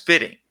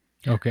loose-fitting.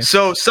 Okay.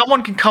 So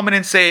someone can come in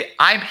and say,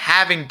 I'm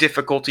having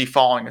difficulty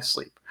falling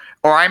asleep,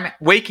 or I'm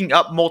waking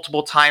up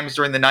multiple times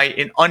during the night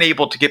and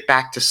unable to get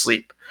back to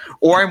sleep,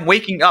 or I'm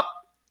waking up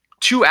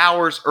 2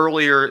 hours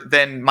earlier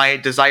than my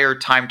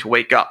desired time to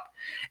wake up.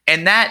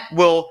 And that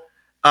will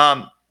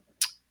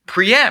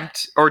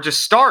preempt or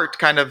just start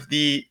kind of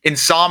the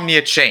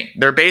insomnia chain.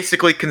 They're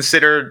basically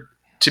considered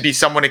to be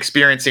someone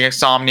experiencing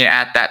insomnia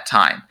at that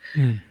time.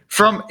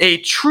 From a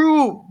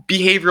true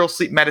behavioral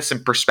sleep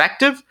medicine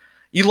perspective,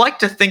 you like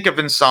to think of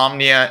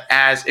insomnia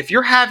as if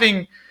you're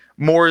having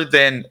more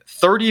than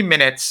 30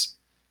 minutes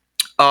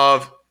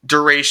of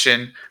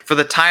duration for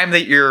the time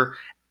that you're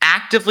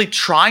actively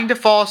trying to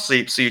fall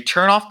asleep. So you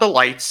turn off the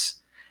lights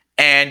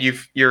and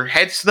your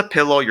head's to the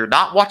pillow, you're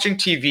not watching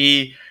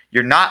TV,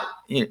 you're not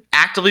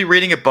actively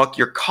reading a book,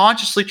 you're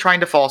consciously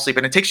trying to fall asleep,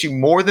 and it takes you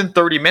more than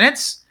 30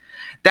 minutes.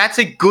 That's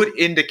a good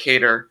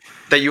indicator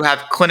that you have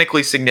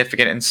clinically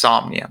significant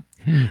insomnia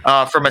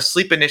from a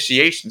sleep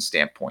initiation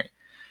standpoint.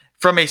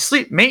 From a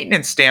sleep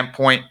maintenance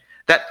standpoint,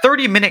 that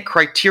 30-minute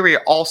criteria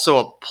also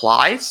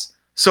applies.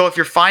 So if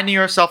you're finding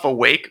yourself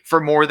awake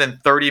for more than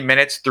 30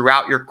 minutes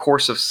throughout your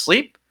course of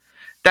sleep,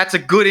 that's a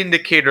good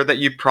indicator that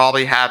you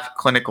probably have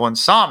clinical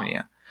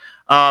insomnia.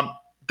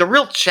 The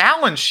real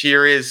challenge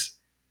here is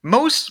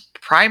most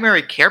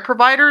primary care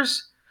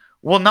providers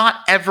will not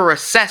ever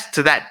assess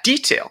to that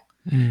detail.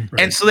 Right.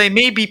 And so they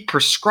may be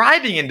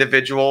prescribing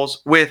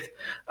individuals with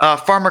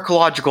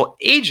pharmacological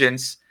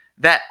agents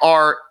that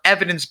are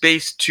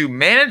evidence-based to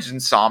manage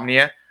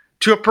insomnia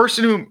to a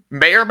person who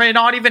may or may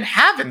not even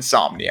have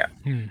insomnia.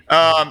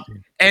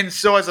 And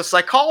so as a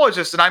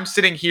psychologist, and I'm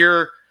sitting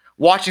here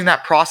watching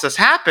that process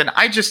happen,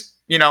 I just,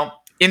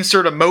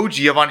 insert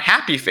emoji of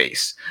unhappy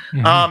face.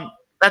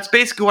 That's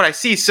basically what I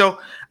see.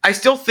 So I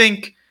still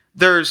think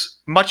there's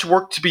much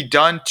work to be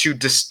done to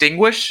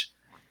distinguish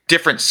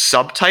different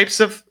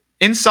subtypes of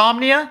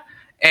insomnia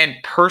and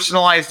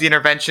personalize the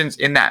interventions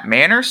in that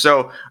manner.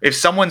 So if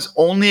someone's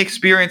only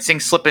experiencing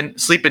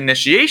sleep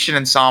initiation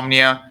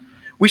insomnia,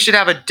 we should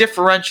have a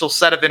differential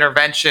set of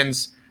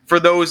interventions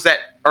for those that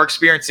are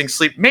experiencing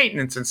sleep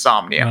maintenance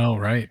insomnia. Oh,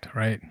 right.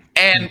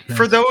 And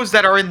for those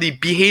that are in the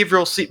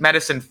behavioral sleep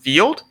medicine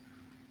field,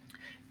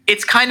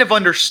 it's kind of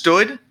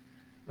understood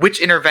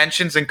which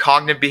interventions in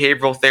cognitive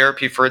behavioral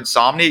therapy for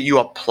insomnia you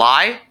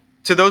apply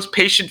to those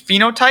patient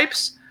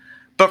phenotypes.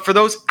 But for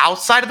those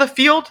outside of the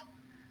field,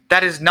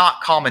 that is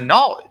not common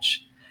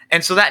knowledge.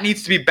 And so that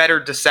needs to be better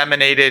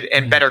disseminated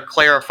and better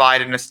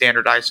clarified in a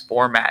standardized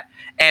format.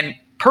 And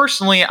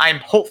personally, I'm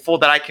hopeful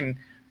that I can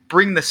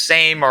bring the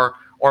same or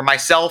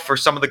myself or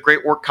some of the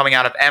great work coming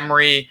out of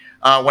Emory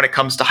when it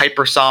comes to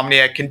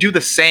hypersomnia can do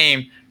the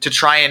same to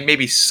try and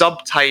maybe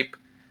subtype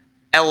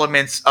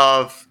elements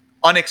of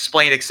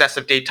unexplained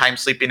excessive daytime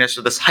sleepiness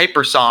or this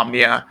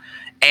hypersomnia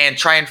and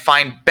try and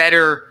find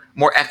better,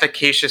 more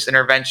efficacious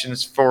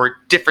interventions for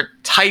different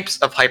types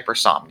of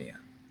hypersomnia.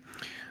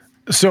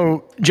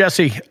 So,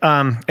 Jesse,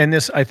 and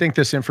I think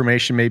this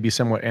information may be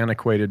somewhat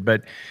antiquated,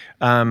 but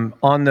in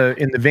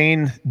the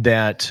vein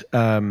that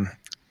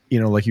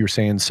like you were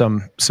saying,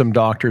 some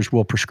doctors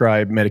will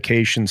prescribe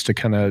medications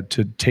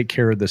to take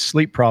care of the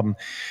sleep problem.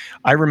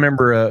 I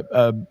remember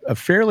a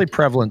fairly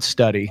prevalent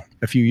study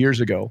a few years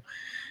ago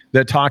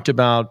that talked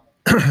about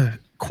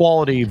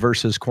quality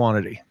versus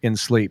quantity in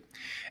sleep,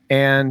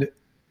 and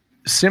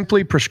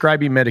simply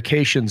prescribing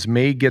medications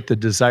may get the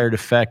desired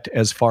effect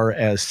as far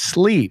as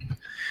sleep.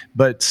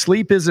 But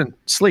sleep isn't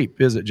sleep,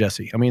 is it,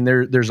 Jesse? I mean,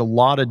 there's a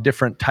lot of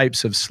different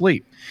types of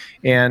sleep.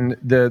 And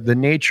the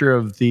nature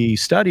of the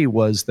study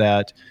was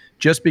that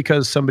just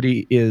because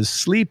somebody is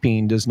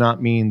sleeping does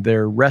not mean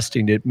they're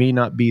resting. It may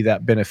not be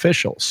that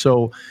beneficial.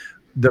 So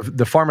the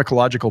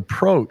pharmacological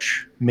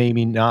approach may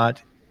be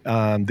not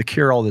the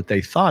cure-all that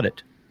they thought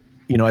it,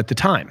 at the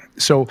time.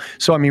 So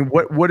I mean,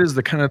 what is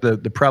the kind of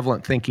the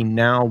prevalent thinking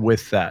now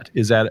with that?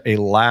 Is that a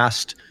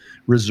last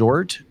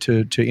resort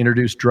to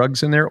introduce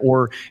drugs in there,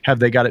 or have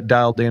they got it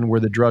dialed in where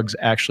the drugs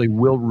actually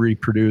will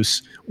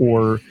reproduce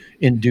or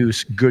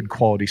induce good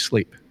quality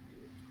sleep?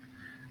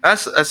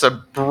 That's a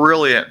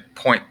brilliant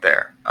point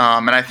there,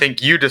 and I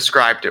think you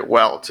described it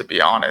well. To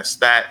be honest,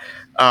 that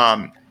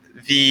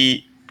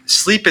the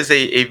sleep is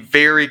a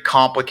very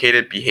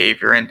complicated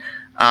behavior, and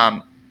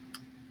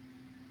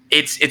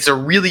it's a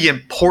really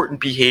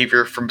important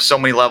behavior from so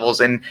many levels,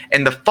 and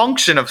the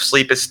function of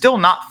sleep is still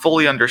not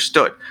fully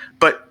understood.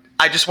 But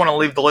I just want to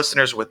leave the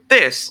listeners with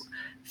this.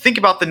 Think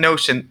about the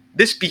notion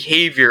this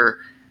behavior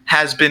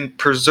has been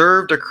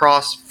preserved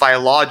across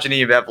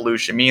phylogeny of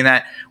evolution, meaning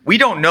that we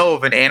don't know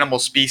of an animal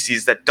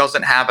species that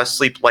doesn't have a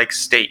sleep-like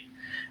state.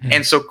 Mm.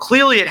 And so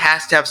clearly it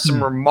has to have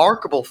some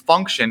remarkable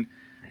function,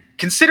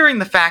 considering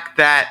the fact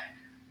that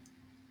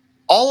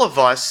all of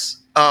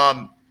us,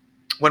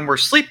 when we're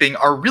sleeping,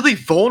 are really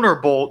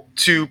vulnerable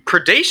to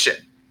predation,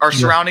 our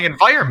surrounding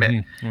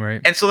environment. Mm-hmm.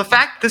 Right. And so the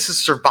fact this has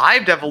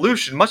survived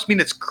evolution must mean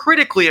it's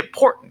critically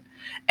important.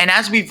 And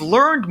as we've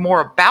learned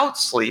more about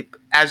sleep,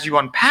 as you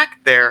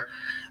unpack there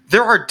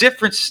are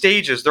different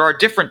stages, there are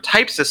different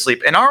types of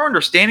sleep. And our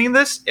understanding of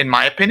this, in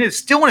my opinion, is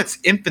still in its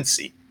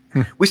infancy.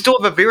 We still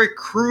have a very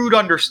crude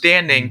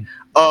understanding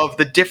of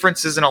the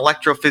differences in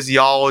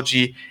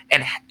electrophysiology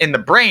and in the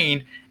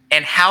brain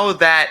and how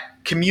that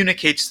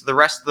communicates to the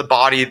rest of the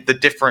body, the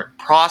different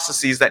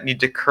processes that need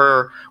to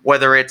occur,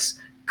 whether it's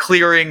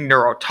clearing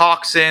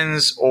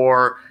neurotoxins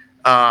or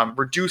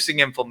reducing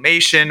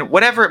inflammation,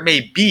 whatever it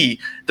may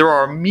be. There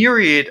are a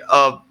myriad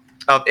of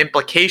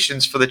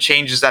implications for the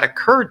changes that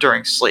occur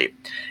during sleep.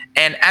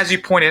 And as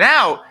you pointed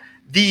out,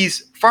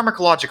 these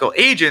pharmacological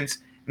agents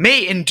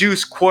may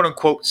induce quote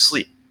unquote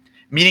sleep,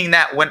 meaning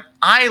that when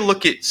I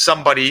look at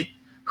somebody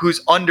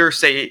who's under,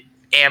 say,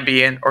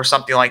 Ambien or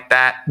something like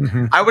that,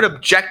 I would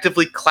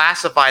objectively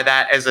classify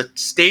that as a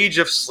stage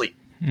of sleep.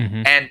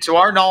 And to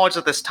our knowledge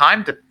at this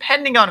time,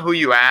 depending on who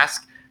you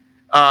ask,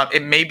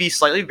 it may be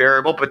slightly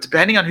variable, but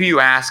depending on who you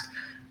ask,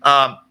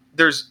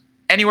 there's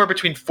anywhere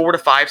between 4 to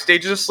 5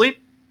 stages of sleep.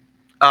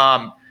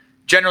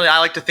 Generally, I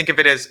like to think of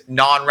it as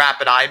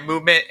non-rapid eye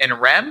movement and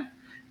REM.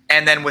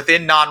 And then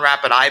within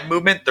non-rapid eye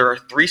movement, there are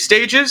 3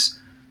 stages.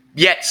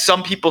 Yet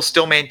some people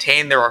still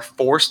maintain there are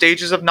 4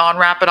 stages of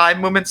non-rapid eye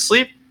movement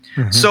sleep.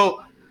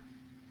 So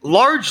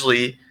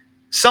largely,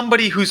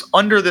 somebody who's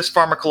under this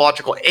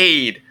pharmacological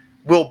aid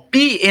will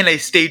be in a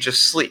stage of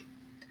sleep.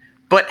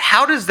 But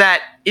how does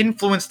that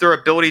influence their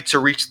ability to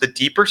reach the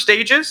deeper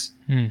stages?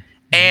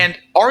 And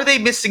are they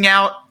missing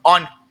out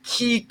on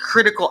key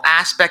critical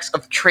aspects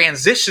of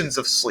transitions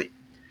of sleep?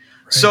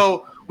 Right.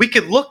 So we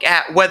could look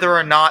at whether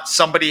or not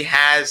somebody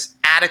has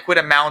adequate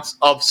amounts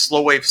of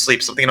slow wave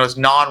sleep, something known as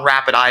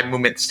non-rapid eye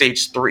movement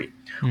stage 3,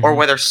 or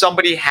whether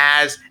somebody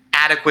has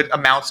adequate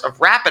amounts of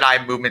rapid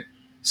eye movement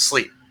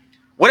sleep.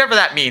 Whatever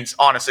that means,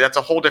 honestly, that's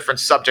a whole different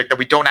subject that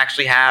we don't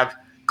actually have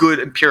good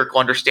empirical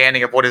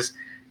understanding of what is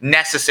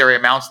necessary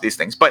amounts of these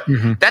things. But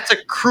that's a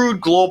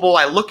crude global.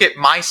 I look at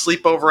my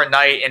sleep over a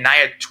night and I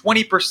had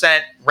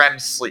 20% REM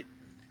sleep.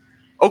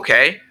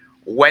 Okay,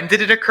 when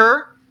did it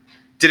occur?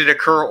 Did it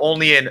occur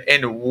only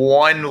in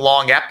one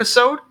long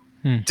episode?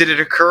 Did it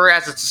occur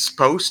as it's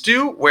supposed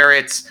to, where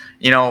it's,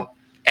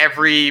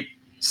 every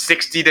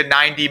 60 to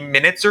 90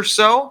 minutes or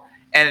so,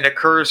 and it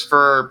occurs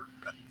for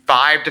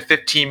 5 to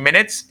 15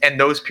 minutes, and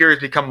those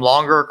periods become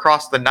longer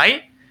across the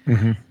night?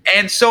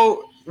 And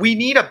so we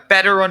need a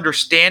better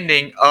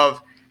understanding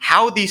of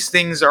how these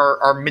things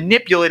are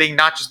manipulating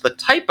not just the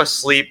type of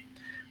sleep,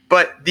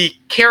 but the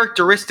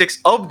characteristics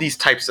of these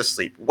types of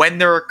sleep. When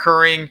they're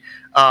occurring,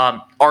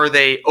 are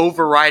they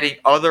overriding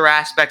other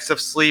aspects of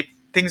sleep?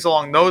 Things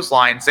along those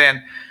lines.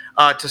 And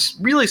to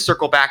really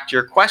circle back to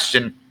your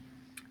question,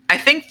 I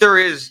think there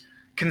is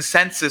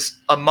consensus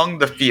among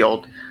the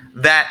field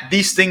that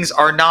these things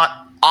are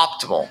not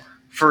optimal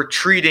for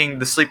treating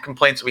the sleep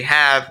complaints we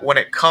have when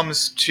it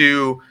comes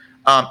to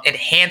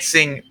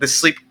enhancing the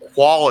sleep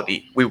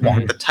quality we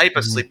want, the type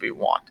of sleep we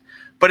want.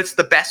 But it's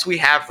the best we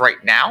have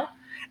right now.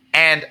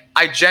 And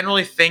I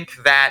generally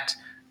think that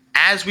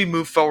as we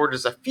move forward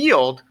as a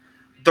field,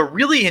 the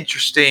really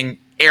interesting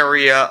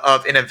area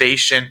of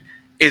innovation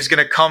is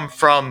going to come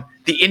from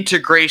the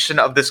integration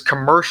of this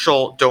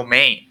commercial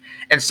domain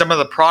and some of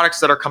the products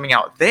that are coming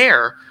out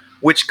there,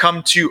 which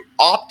come to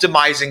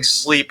optimizing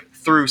sleep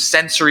through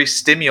sensory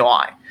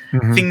stimuli.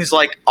 Things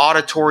like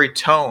auditory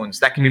tones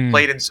that can be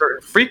played in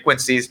certain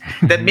frequencies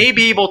that may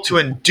be able to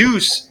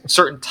induce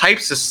certain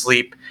types of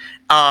sleep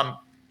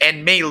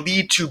and may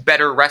lead to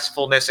better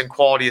restfulness and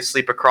quality of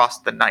sleep across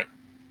the night.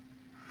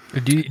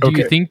 Do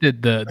you think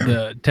that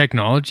the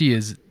technology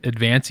is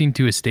advancing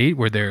to a state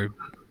where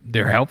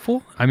they're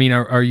helpful? I mean,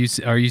 are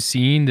you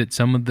seeing that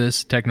some of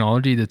this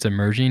technology that's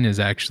emerging is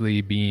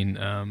actually being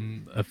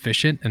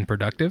efficient and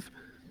productive?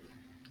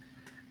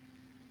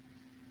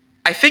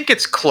 I think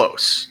it's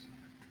close.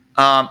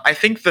 I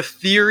think the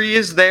theory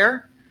is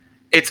there.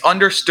 It's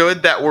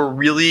understood that we're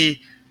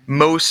really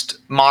most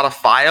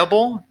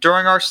modifiable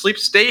during our sleep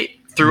state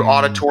through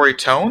auditory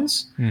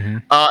tones.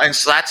 And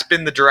so that's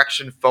been the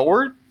direction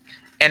forward.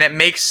 And it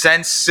makes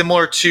sense,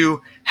 similar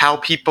to how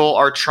people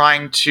are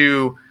trying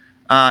to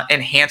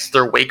enhance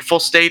their wakeful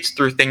states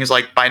through things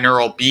like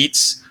binaural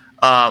beats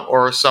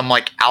or some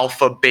like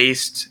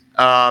alpha-based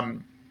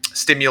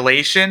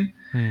stimulation,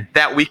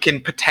 that we can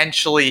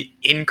potentially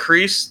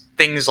increase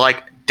things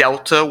like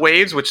delta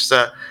waves, which is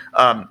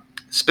a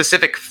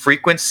specific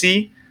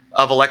frequency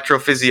of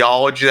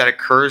electrophysiology that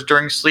occurs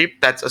during sleep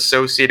that's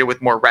associated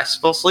with more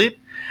restful sleep,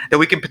 that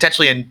we can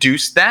potentially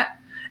induce that.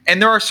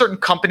 And there are certain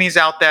companies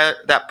out there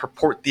that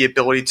purport the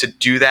ability to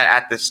do that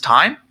at this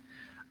time.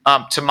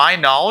 To my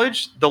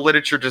knowledge, the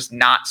literature does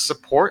not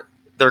support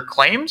their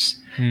claims,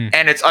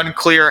 and it's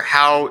unclear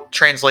how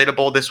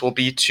translatable this will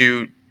be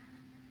to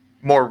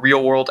more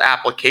real-world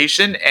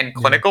application and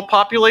clinical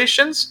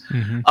populations.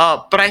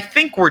 But I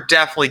think we're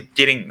definitely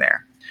getting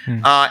there.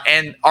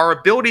 And our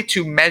ability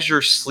to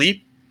measure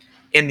sleep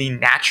in the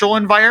natural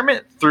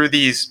environment through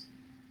these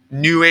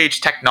new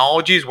age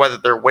technologies, whether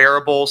they're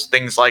wearables,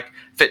 things like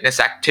fitness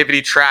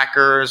activity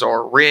trackers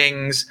or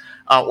rings,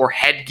 or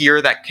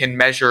headgear that can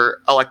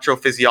measure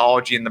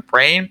electrophysiology in the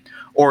brain,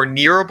 or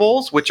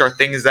nearables, which are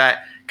things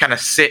that kind of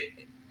sit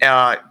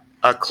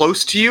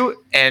close to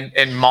you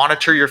and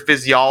monitor your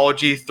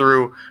physiology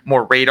through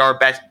more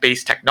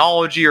radar-based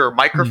technology or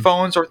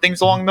microphones or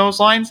things along those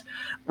lines,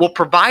 will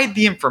provide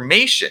the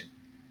information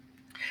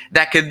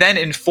that can then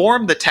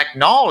inform the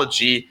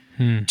technology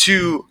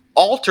to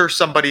alter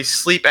somebody's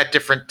sleep at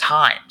different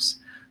times.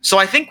 So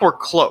I think we're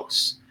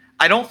close.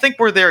 I don't think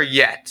we're there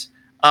yet.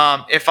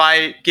 If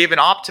I gave an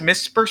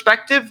optimistic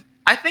perspective,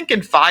 I think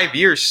in 5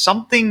 years,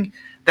 something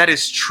that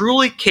is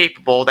truly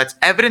capable, that's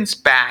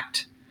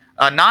evidence-backed,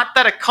 not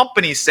that a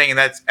company is saying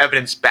that's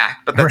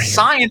evidence-backed, but that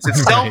science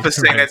itself is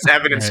saying that's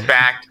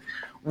evidence-backed,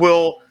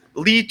 will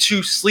lead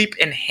to sleep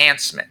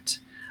enhancement.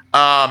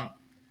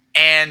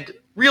 And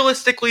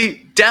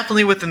realistically,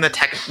 definitely within the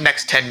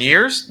next 10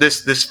 years,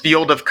 this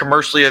field of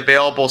commercially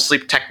available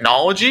sleep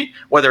technology,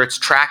 whether it's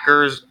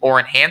trackers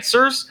or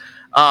enhancers,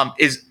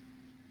 is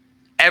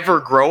ever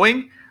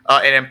growing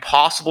and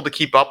impossible to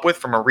keep up with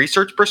from a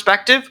research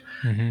perspective.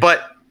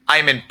 But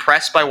I'm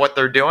impressed by what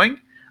they're doing.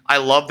 I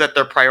love that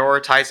they're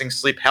prioritizing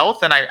sleep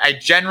health. And I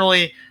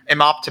generally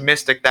am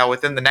optimistic that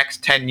within the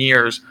next 10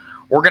 years,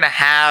 we're going to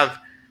have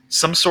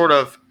some sort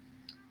of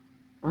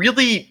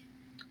really,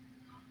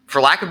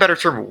 for lack of a better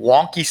term,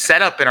 wonky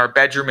setup in our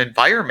bedroom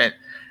environment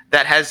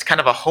that has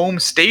kind of a home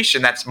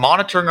station that's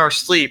monitoring our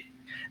sleep,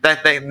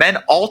 that they then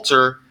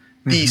alter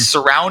the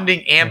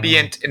surrounding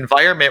ambient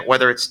environment,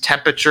 whether it's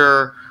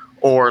temperature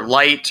or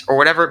light or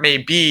whatever it may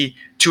be,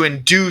 to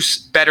induce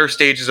better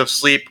stages of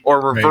sleep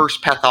or reverse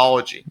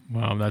pathology.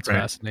 Wow, that's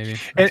fascinating.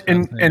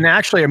 And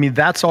actually, I mean,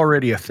 that's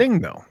already a thing,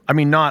 though. I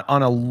mean, not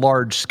on a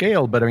large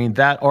scale, but I mean,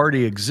 that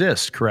already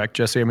exists, correct,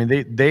 Jesse? I mean,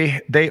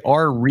 they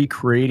are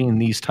recreating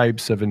these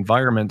types of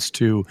environments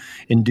to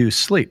induce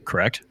sleep,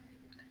 correct?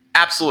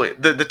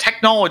 Absolutely. The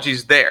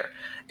technology's there.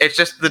 It's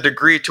just the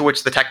degree to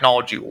which the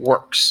technology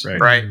works,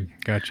 right?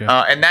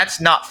 Gotcha. And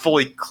that's not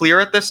fully clear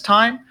at this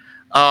time.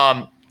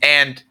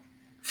 And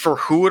for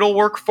who it'll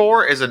work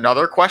for is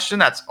another question.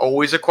 That's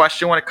always a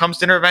question when it comes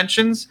to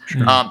interventions.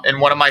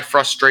 And one of my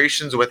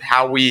frustrations with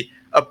how we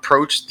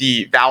approach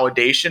the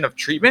validation of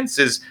treatments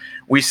is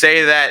we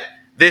say that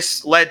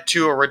this led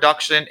to a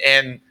reduction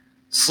in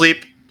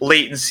sleep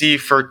latency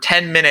for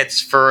 10 minutes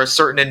for a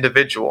certain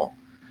individual,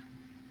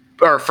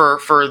 or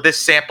for this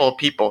sample of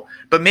people.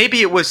 But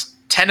maybe it was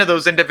 10 of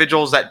those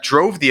individuals that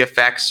drove the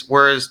effects,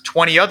 whereas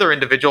 20 other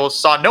individuals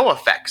saw no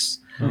effects.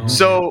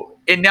 So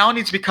it now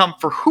needs to become,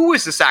 for who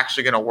is this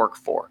actually going to work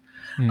for?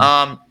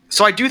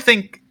 So I do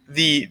think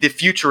the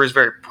future is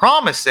very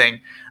promising.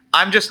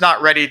 I'm just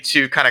not ready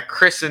to kind of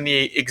christen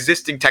the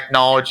existing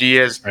technology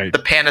as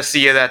the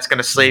panacea that's going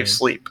to save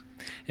sleep.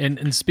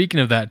 And speaking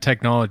of that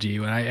technology,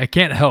 I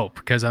can't help,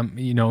 because I'm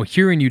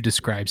hearing you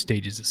describe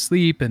stages of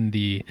sleep and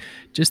the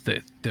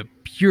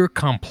pure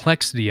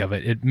complexity of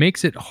it. It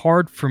makes it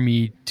hard for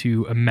me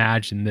to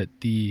imagine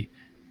that the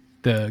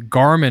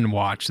Garmin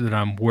watch that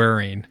I'm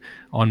wearing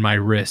on my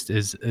wrist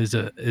is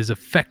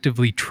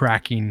effectively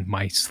tracking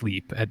my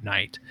sleep at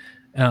night.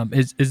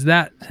 Is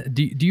that,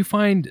 do you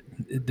find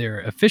they're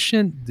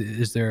efficient?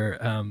 Is there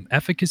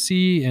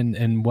efficacy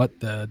in what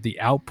the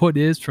output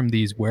is from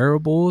these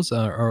wearables?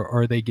 Or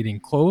are they getting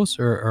close,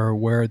 or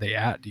where are they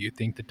at, do you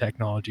think, the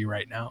technology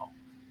right now?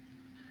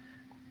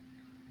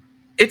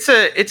 It's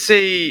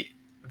a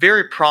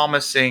very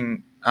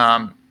promising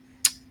kind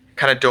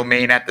of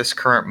domain at this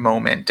current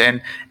moment.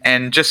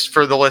 And just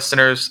for the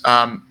listeners,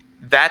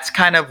 that's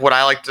kind of what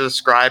I like to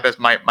describe as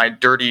my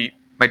dirty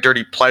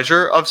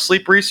pleasure of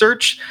sleep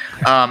research.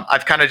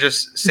 I've kind of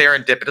just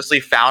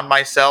serendipitously found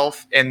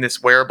myself in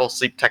this wearable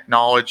sleep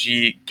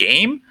technology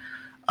game.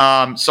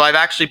 So I've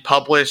actually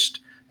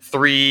published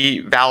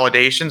 3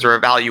 validations or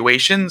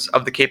evaluations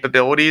of the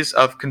capabilities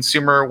of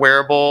consumer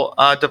wearable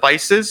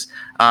devices.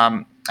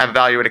 I've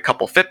evaluated a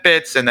couple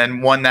Fitbits, and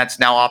then one that's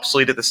now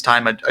obsolete at this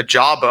time, a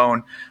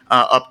Jawbone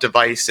up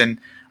device. And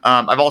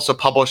I've also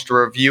published a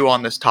review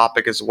on this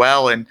topic as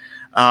well. And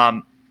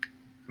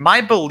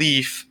my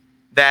belief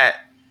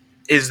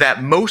is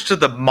that most of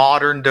the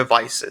modern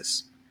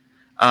devices,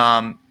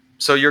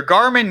 so your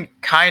Garmin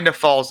kind of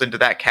falls into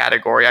that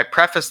category. I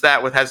preface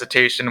that with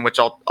hesitation, which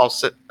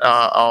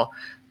I'll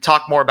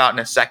talk more about in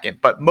a second.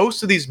 But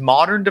most of these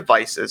modern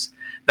devices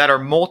that are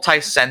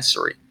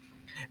multi-sensory,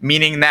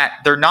 meaning that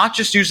they're not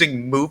just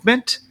using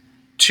movement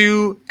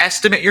to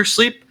estimate your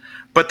sleep,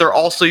 but they're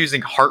also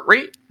using heart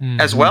rate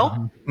as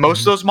well. Most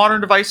of those modern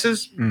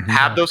devices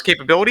have those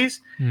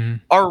capabilities,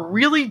 are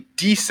really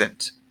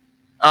decent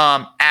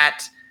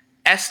at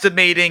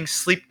estimating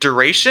sleep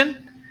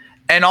duration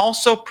and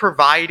also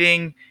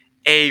providing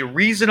a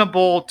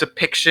reasonable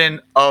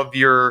depiction of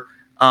your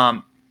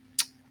kind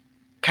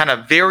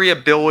of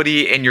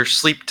variability in your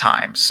sleep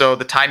time. So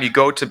the time you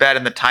go to bed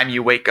and the time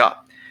you wake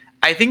up.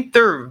 I think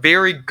they're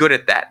very good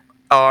at that,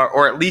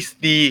 or at least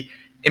the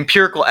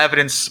empirical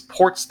evidence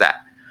supports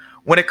that.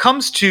 When it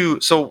comes to,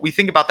 so we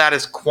think about that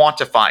as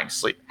quantifying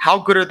sleep. How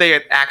good are they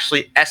at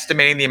actually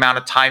estimating the amount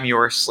of time you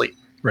are asleep?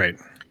 Right.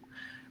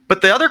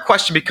 But the other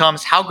question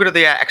becomes, how good are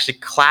they at actually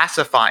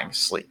classifying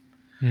sleep?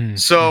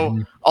 So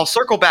I'll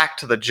circle back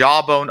to the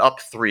Jawbone Up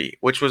 3,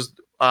 which was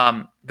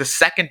the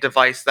second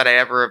device that I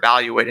ever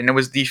evaluated. And it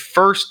was the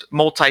first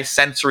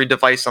multi-sensory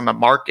device on the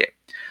market.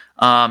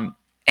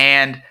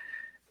 And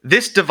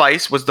this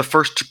device was the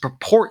first to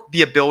purport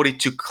the ability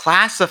to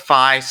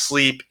classify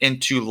sleep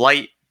into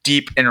light,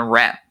 deep, and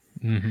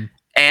REM.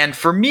 And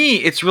for me,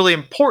 it's really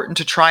important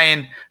to try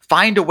and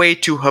find a way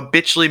to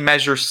habitually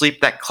measure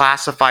sleep that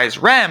classifies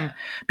REM,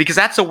 because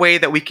that's a way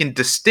that we can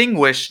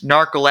distinguish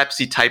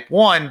narcolepsy type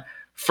 1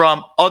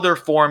 from other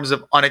forms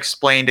of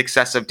unexplained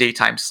excessive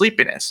daytime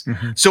sleepiness.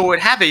 So it would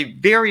have a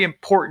very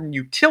important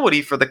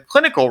utility for the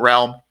clinical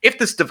realm if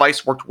this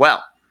device worked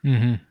well.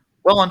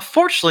 Well,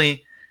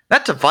 unfortunately,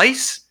 that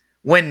device,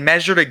 when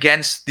measured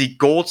against the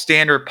gold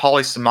standard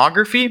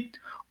polysomnography,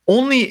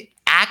 only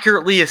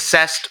accurately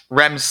assessed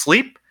REM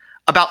sleep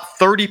about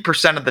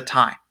 30% of the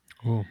time.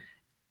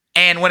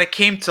 And when it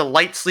came to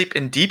light sleep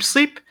and deep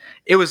sleep,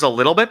 it was a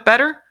little bit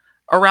better,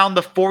 around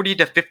the 40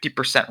 to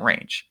 50%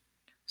 range.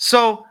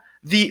 So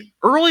the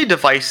early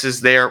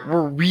devices there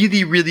were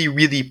really, really,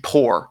 really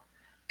poor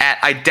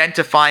at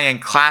identifying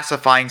and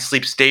classifying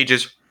sleep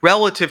stages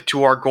relative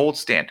to our gold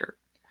standard.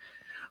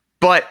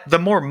 But the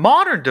more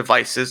modern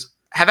devices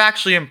have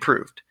actually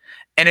improved.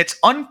 And it's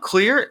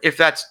unclear if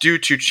that's due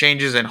to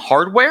changes in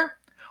hardware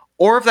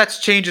or if that's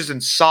changes in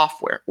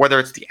software,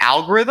 whether it's the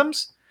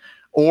algorithms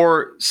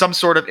or some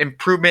sort of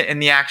improvement in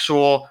the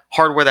actual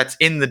hardware that's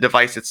in the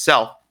device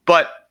itself.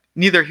 But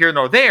neither here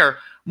nor there,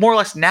 more or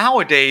less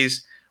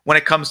nowadays, when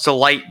it comes to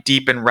light,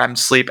 deep, and REM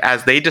sleep,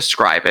 as they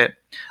describe it,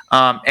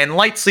 and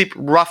light sleep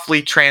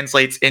roughly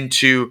translates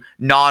into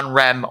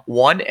non-REM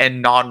 1 and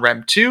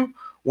non-REM 2,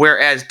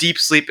 whereas deep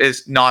sleep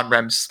is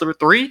non-REM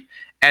 3,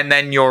 and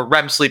then your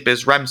REM sleep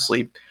is REM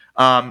sleep.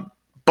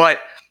 But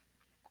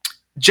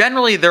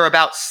generally, they're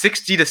about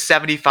 60 to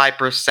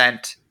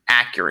 75%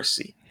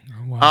 accuracy.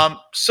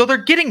 So they're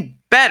getting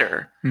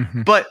better,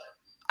 but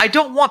I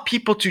don't want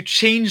people to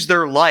change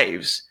their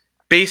lives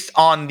based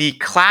on the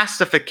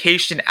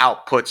classification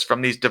outputs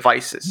from these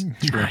devices.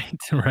 Right.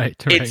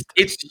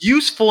 It's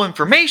useful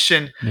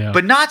information,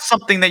 but not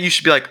something that you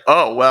should be like,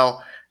 oh,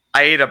 well,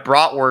 I ate a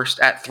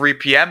bratwurst at 3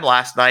 p.m.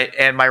 last night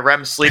and my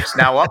REM sleep's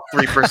now up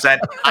 3%.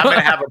 I'm going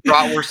to have a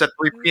bratwurst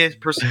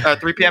at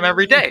 3 p.m.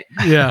 every day.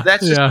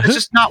 That's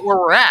just not where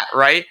we're at,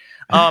 right?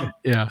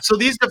 So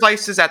these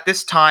devices at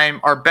this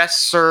time are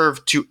best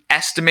served to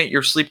estimate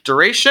your sleep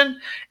duration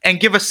and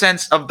give a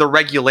sense of the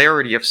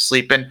regularity of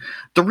sleep. And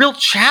the real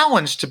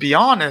challenge, to be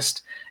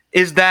honest,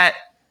 is that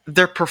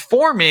they're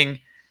performing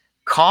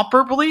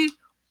comparably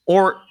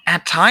or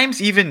at times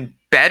even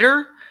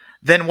better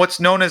than what's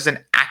known as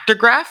an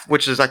actigraph,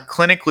 which is a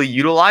clinically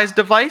utilized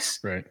device.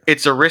 Right.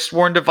 It's a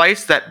wrist-worn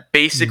device that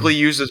basically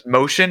uses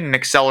motion and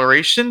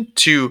acceleration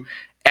to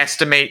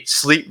estimate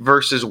sleep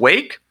versus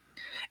wake.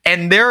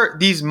 And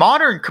these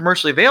modern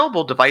commercially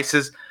available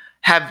devices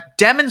have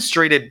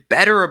demonstrated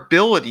better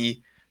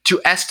ability to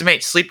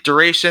estimate sleep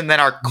duration than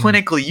our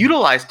clinically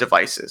utilized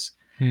devices.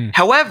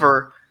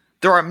 However,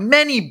 there are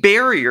many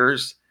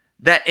barriers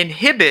that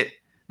inhibit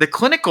the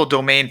clinical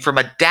domain from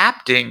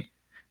adapting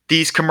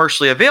these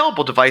commercially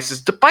available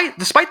devices,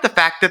 despite the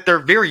fact that they're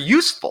very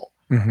useful.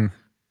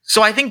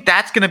 So I think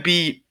that's going to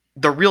be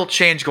the real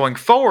change going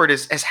forward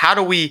is how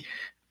do we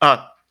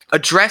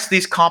address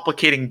these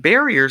complicating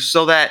barriers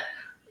so that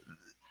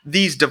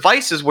these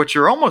devices, which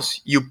are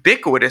almost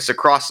ubiquitous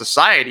across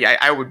society,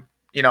 I would,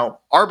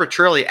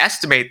 arbitrarily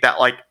estimate that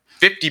like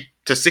 50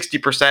 to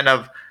 60%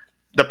 of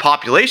the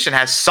population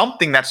has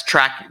something that's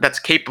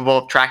capable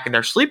of tracking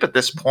their sleep at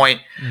this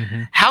point.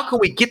 How can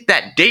we get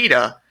that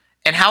data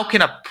and how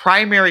can a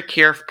primary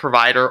care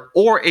provider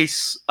or a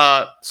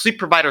sleep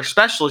provider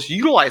specialist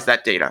utilize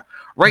that data?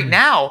 Right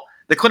now,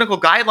 the clinical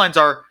guidelines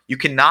are you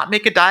cannot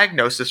make a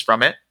diagnosis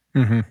from it.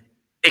 Mm-hmm.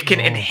 It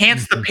can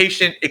enhance the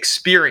patient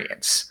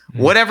experience,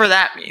 whatever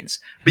that means.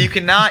 But you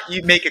cannot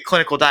make a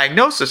clinical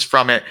diagnosis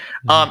from it.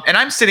 And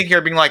I'm sitting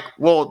here being like,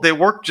 well, they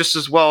work just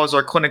as well as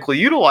our clinically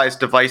utilized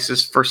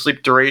devices for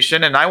sleep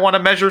duration. And I want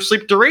to measure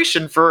sleep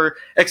duration for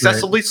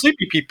excessively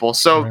sleepy people.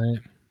 So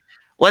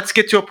let's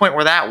get to a point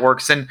where that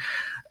works. And,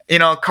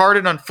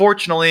 Cardin,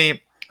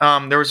 unfortunately,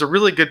 there was a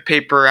really good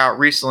paper out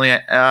recently,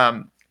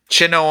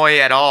 Chinoy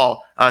et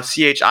al.,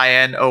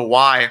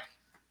 Chinoy,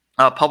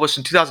 published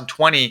in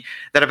 2020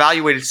 that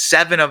evaluated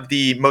 7 of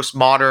the most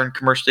modern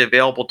commercially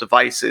available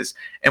devices.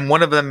 And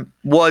one of them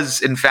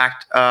was, in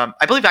fact, I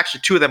believe actually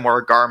 2 of them were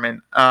a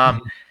Garmin,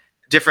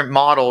 different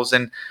models.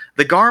 And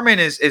the Garmin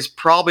is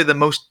probably the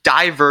most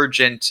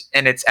divergent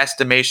in its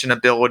estimation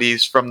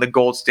abilities from the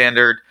gold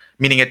standard,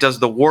 meaning it does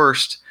the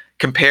worst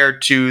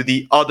compared to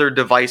the other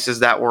devices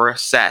that were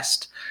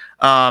assessed.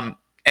 And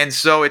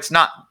so it's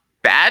not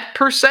bad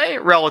per se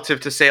relative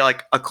to, say,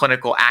 like a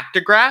clinical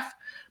actigraph,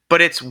 but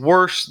it's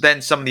worse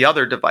than some of the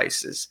other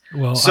devices.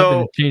 Well, I've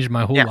been changing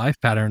my whole life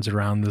patterns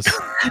around this,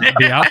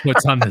 the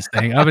outputs on this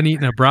thing. I've been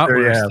eating a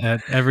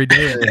bratwurst every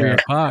day at 3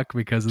 o'clock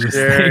because of this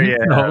thing.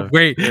 So,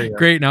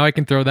 great. Now I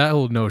can throw that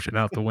whole notion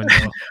out the window.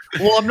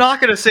 Well, I'm not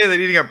going to say that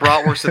eating a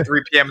bratwurst at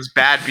 3 p.m. is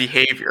bad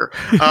behavior.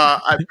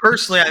 I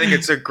think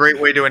it's a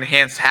great way to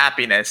enhance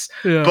happiness.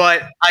 Yeah.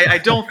 But I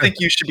don't think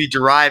you should be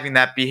deriving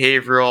that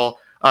behavioral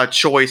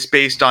choice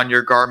based on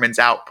your Garmin's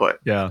output.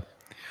 Yeah.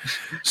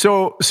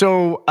 So,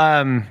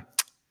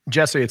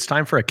 Jesse, it's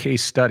time for a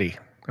case study.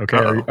 Okay.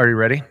 Are you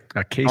ready?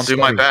 A case I'll do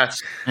my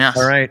best. Yes.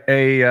 All right.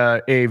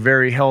 A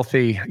very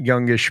healthy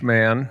youngish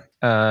man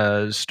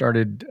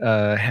started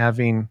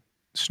having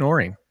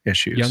snoring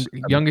issues.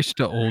 Youngish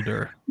to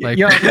older. Like,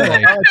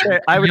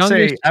 I would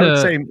say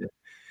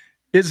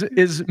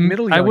is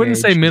middle young I wouldn't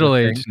age say middle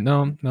age.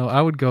 No,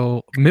 I would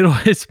go middle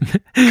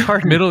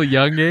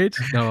young age.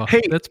 No.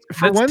 Hey, let's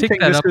take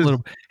that up a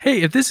little.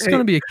 Hey, if this is going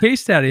to be a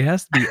case study, it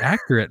has to be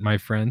accurate, my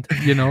friend.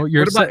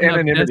 You're setting up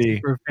anonymity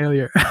for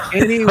failure.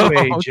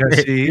 Anyway,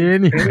 Jesse,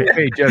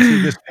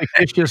 this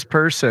fictitious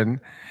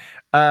person,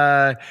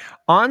 sudden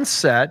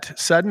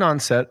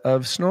onset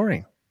of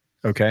snoring.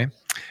 Okay.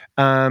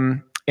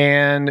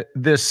 And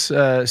this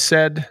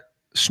said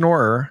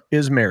snorer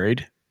is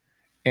married.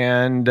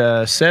 And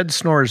said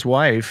snorer's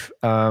wife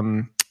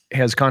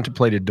has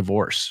contemplated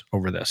divorce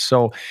over this.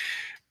 So,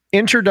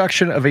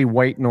 introduction of a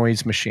white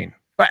noise machine.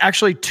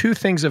 Actually, 2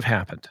 things have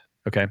happened.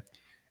 Okay,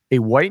 a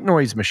white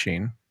noise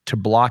machine to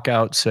block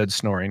out said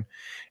snoring,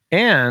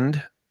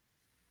 and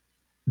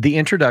the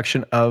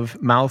introduction of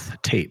mouth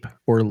tape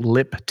or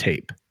lip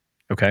tape.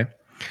 Okay,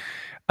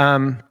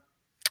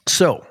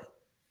 so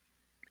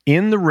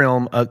in the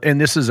realm of, and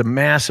this is a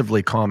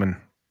massively common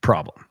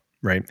problem,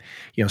 right?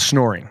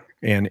 Snoring.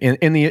 And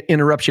in the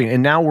interruption,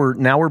 and now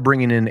we're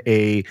bringing in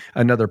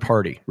another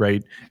party,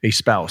 right? A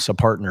spouse, a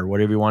partner,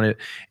 whatever you want it,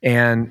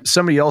 and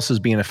somebody else is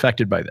being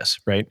affected by this,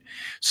 right?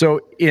 So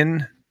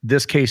in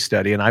this case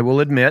study, and I will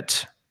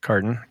admit,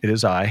 Cardin, it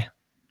is I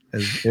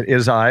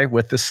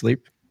with the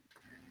sleep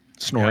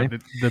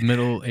snoring, the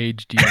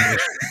middle-aged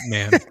youngish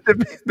man,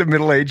 the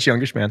middle-aged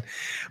youngish man,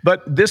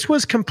 but this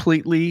was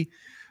completely.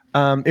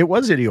 It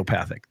was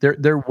idiopathic.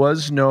 There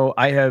was no.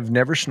 I have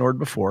never snored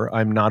before.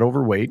 I'm not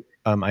overweight.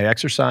 I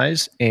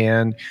exercise,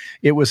 and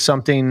it was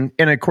something.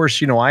 And of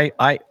course,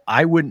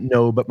 I wouldn't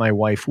know, but my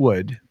wife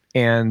would.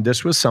 And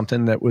this was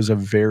something that was a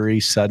very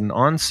sudden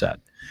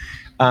onset.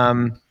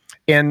 And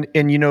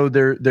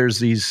there's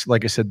these,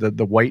 like I said,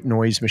 the white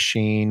noise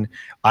machine.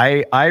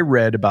 I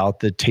read about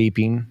the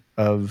taping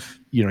of,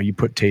 you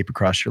put tape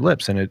across your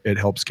lips and it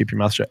helps keep your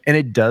mouth shut. And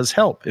it does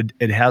help.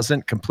 It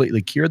hasn't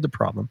completely cured the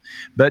problem.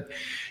 But,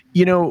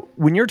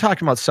 when you're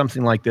talking about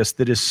something like this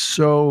that is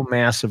so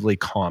massively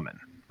common,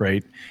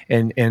 right?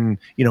 And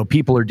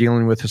people are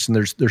dealing with this and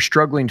they're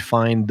struggling to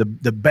find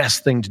the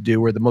best thing to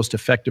do or the most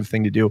effective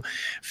thing to do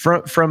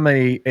from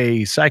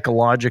a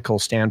psychological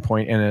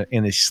standpoint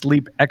and a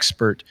sleep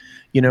expert,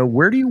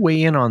 where do you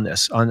weigh in on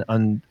this,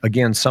 on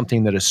again,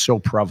 something that is so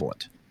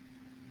prevalent?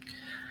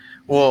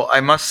 Well, I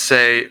must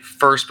say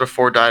first,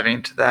 before diving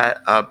into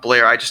that,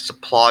 Blair, I just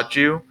applaud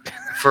you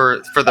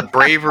for the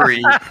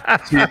bravery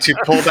to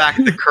pull back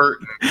the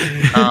curtain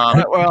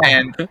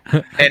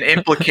and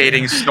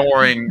implicating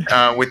snoring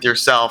with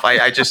yourself.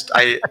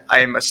 I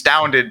am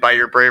astounded by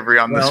your bravery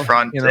on this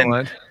front. You know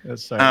what?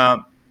 That's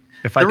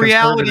if I can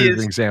serve it as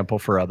an example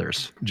for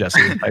others, Jesse,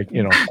 I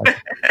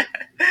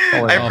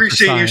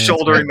appreciate you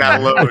shouldering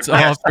that load. It's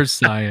all for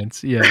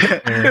science. Yeah,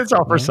 it's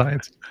all for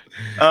science.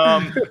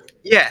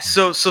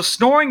 So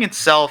snoring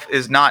itself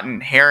is not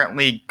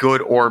inherently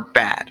good or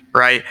bad,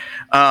 right?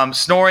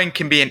 Snoring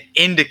can be an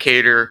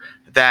indicator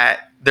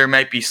that there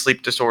might be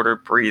sleep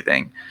disordered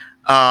breathing.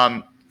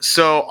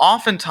 So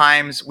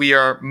oftentimes we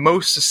are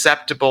most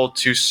susceptible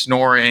to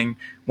snoring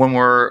when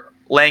we're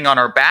laying on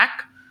our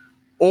back,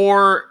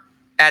 or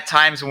at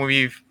times when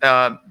we've,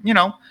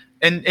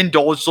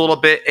 indulged a little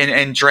bit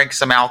and drank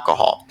some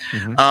alcohol.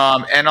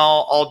 And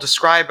I'll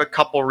describe a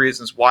couple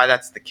reasons why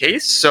that's the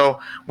case. So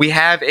we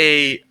have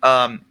an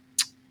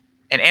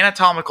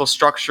anatomical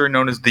structure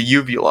known as the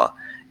uvula.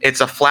 It's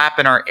a flap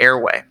in our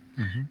airway.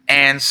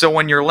 And so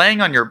when you're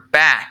laying on your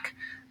back,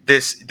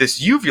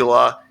 this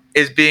uvula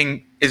is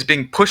being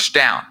pushed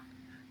down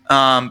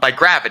by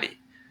gravity.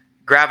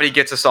 Gravity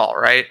gets us all,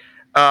 right?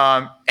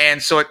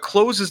 And so it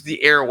closes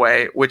the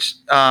airway, which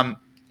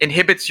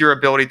inhibits your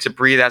ability to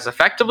breathe as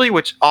effectively,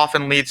 which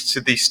often leads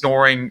to the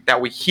snoring that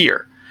we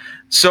hear.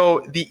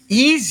 So the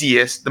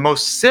easiest, the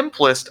most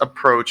simplest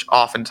approach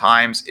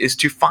oftentimes is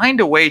to find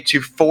a way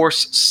to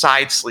force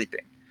side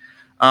sleeping.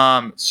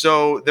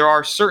 So there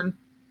are certain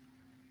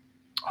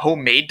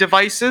homemade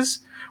devices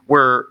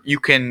where you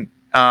can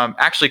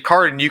actually,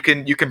 Carden, you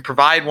can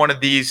provide one of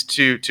these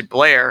to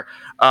Blair,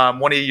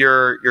 one of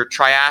your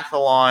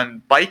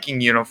triathlon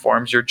biking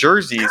uniforms, your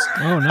jerseys.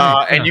 Oh,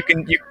 nice. And you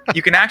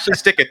can actually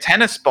stick a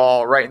tennis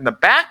ball right in the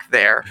back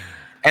there.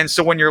 And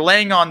so when you're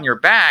laying on your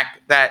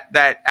back, that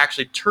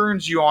actually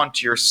turns you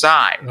onto your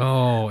side.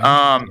 Oh,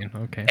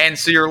 okay. And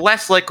so you're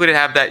less likely to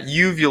have that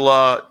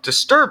uvula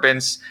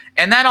disturbance,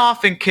 and that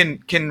often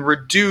can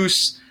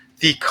reduce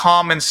the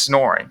common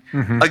snoring.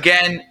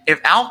 Again, if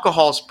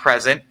alcohol is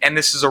present, and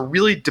this is a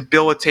really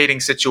debilitating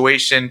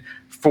situation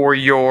for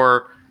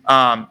your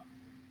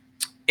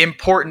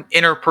important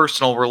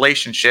interpersonal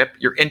relationship,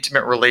 your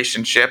intimate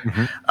relationship,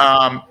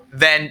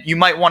 then you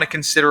might want to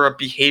consider a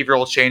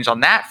behavioral change on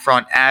that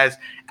front, as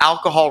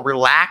alcohol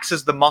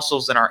relaxes the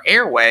muscles in our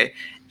airway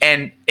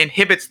and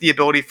inhibits the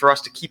ability for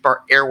us to keep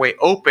our airway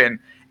open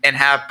and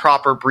have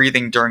proper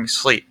breathing during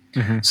sleep.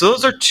 So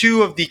those are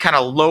two of the kind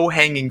of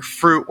low-hanging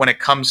fruit when it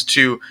comes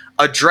to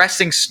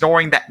addressing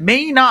snoring that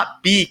may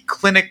not be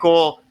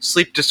clinical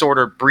sleep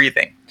disorder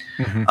breathing.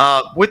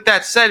 With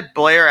that said,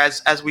 Blair,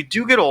 as we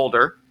do get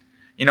older,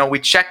 we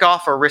check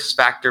off a risk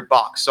factor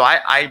box. So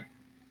I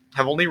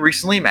have only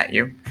recently met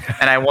you,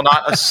 and I will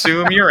not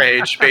assume your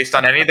age based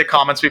on any of the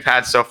comments we've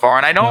had so far.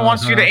 And I don't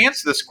want you to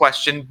answer this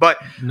question, but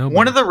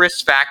one of the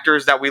risk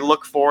factors that we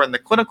look for in the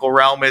clinical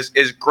realm is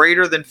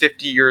greater than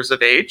 50 years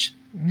of age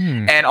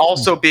and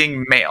also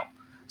being male.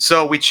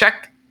 So we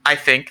check, I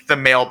think, the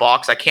male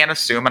box. I can't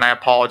assume, and I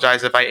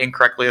apologize if I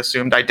incorrectly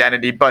assumed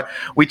identity, but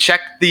we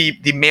check the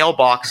male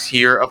box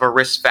here of a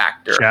risk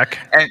factor. Check.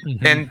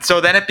 And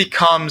so then it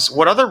becomes,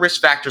 what other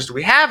risk factors do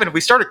we have? And if we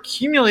start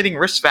accumulating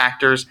risk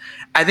factors,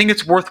 I think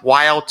it's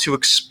worthwhile to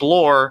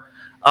explore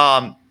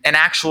an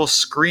actual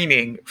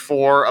screening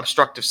for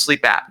obstructive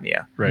sleep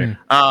apnea. Right.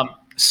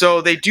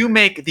 So they do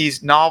make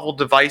these novel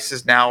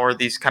devices now, or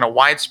these kind of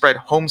widespread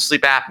home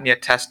sleep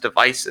apnea test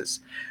devices.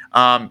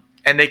 And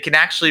they can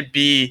actually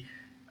be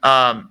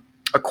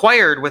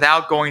acquired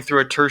without going through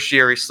a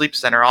tertiary sleep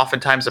center.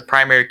 Oftentimes a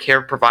primary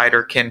care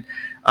provider can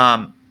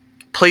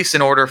place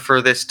an order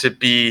for this to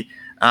be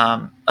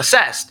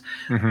assessed.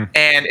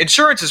 And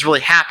insurance is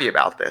really happy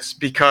about this,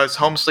 because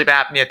home sleep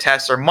apnea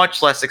tests are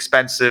much less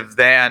expensive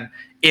than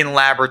in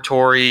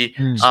laboratory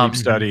sleep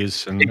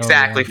studies. And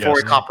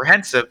fully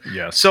comprehensive.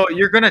 Yes. So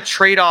you're going to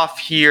trade off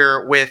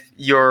here with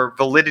your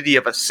validity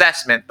of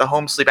assessment. The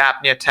home sleep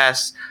apnea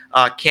tests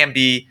can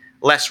be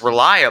less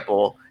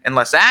reliable and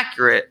less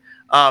accurate,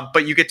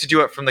 but you get to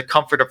do it from the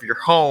comfort of your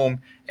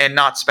home and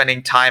not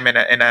spending time in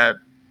a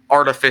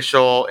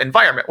artificial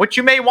environment, which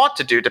you may want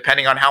to do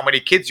depending on how many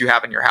kids you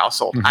have in your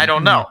household. I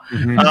don't know.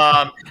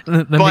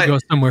 Let me go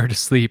somewhere to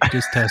sleep.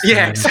 Just test.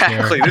 Yeah,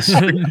 exactly. I'm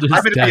going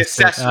to be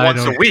assessed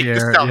once a week.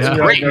 This sounds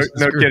great.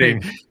 No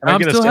kidding.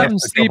 I'm still having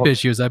sleep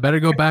issues. I better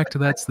go back to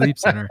that sleep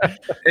center.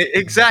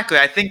 Exactly.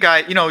 I think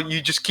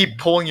you just keep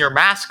pulling your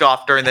mask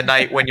off during the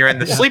night when you're in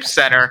the sleep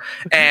center,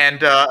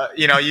 and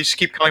you just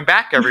keep coming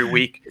back every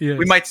week. Yes.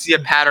 We might see a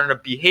pattern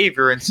of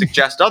behavior and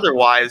suggest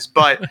otherwise,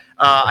 but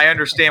I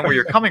understand where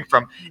you're coming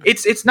from.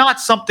 It's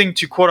not something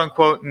to quote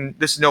unquote, and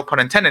this is no pun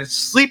intended,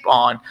 sleep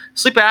on.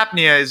 Sleep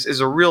apnea is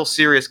a real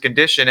serious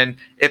condition, and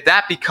if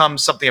that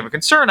becomes something of a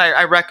concern,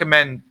 I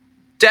recommend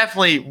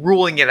definitely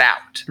ruling it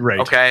out. Right.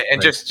 Okay,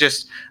 and right.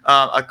 just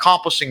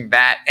accomplishing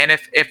that. And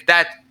if it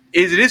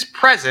is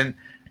present,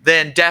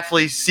 then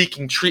definitely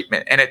seeking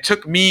treatment. And it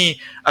took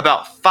me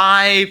about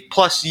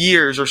 5+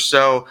 years or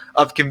so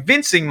of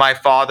convincing my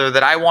father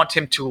that I want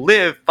him to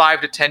live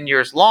 5 to 10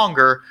 years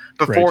longer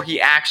before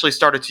he actually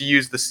started to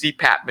use the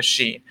CPAP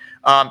machine.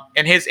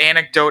 And his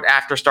anecdote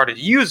after starting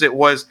to use it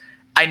was,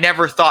 I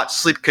never thought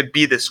sleep could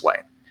be this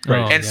way.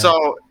 Right.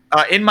 So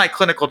in my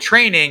clinical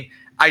training,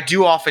 I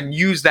do often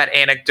use that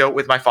anecdote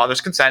with my father's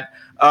consent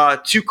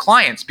to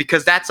clients,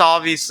 because that's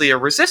obviously a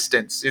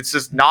resistance. It's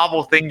this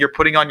novel thing you're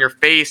putting on your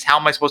face. How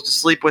am I supposed to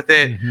sleep with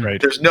it? Right.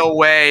 There's no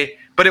way,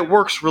 but it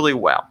works really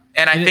well.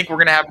 And I think we're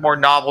going to have more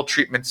novel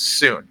treatments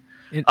soon.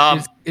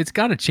 It's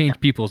got to change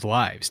people's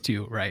lives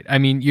too, right? I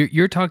mean,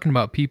 you're talking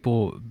about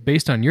people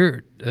based on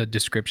your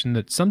description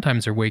that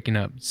sometimes are waking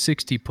up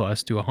 60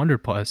 plus to 100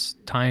 plus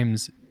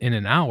times in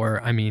an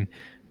hour. I mean,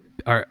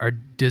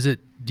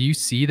 do you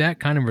see that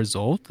kind of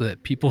result,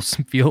 that people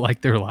feel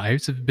like their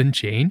lives have been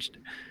changed?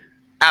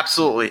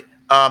 Absolutely.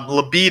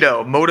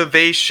 libido,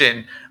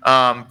 motivation,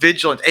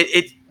 vigilance.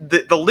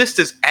 The list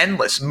is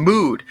endless.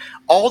 Mood.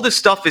 All this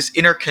stuff is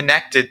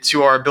interconnected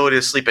to our ability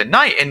to sleep at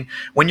night. And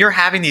when you're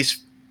having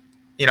these,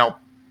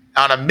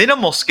 on a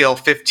minimal scale,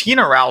 15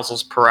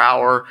 arousals per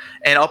hour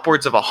and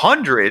upwards of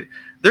 100,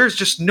 there's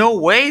just no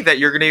way that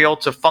you're going to be able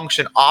to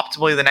function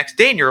optimally the next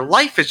day, and your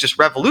life is just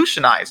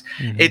revolutionized.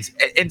 Mm-hmm. It's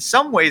in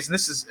some ways, and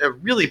this is a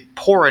really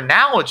poor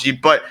analogy,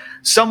 but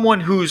someone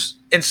who's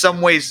in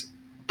some ways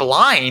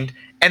blind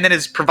and then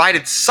is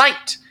provided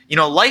sight.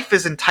 Life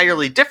is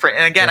entirely different.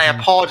 And again, I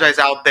apologize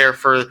out there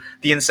for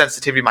the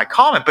insensitivity of my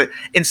comment, but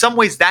in some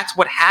ways, that's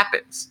what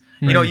happens.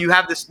 You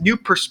have this new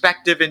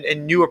perspective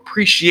and new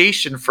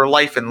appreciation for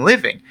life and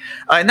living.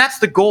 And that's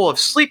the goal of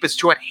sleep, is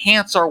to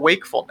enhance our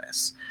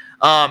wakefulness.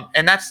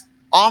 And that's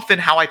often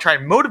how I try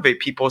and motivate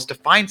people, is to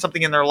find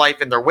something in their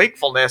life and their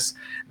wakefulness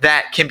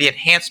that can be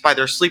enhanced by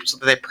their sleep so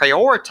that they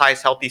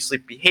prioritize healthy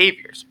sleep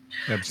behaviors.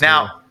 Absolutely.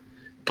 Now,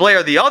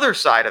 Blair, the other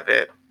side of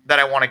it that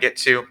I want to get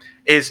to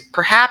is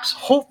perhaps,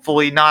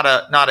 hopefully, not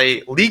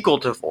a legal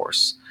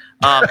divorce.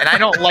 And I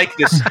don't like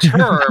this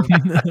term,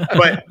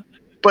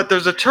 but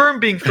there's a term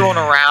being thrown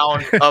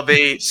around of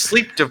a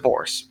sleep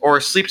divorce or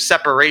a sleep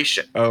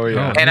separation. Oh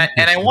yeah. And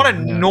I want to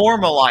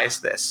normalize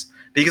this,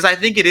 because I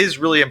think it is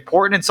really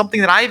important, and something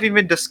that I've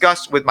even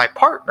discussed with my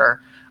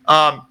partner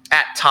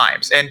at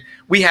times. And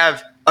we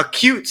have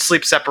acute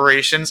sleep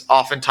separations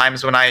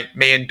oftentimes when I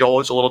may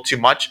indulge a little too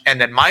much,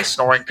 and then my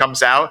snoring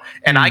comes out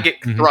and I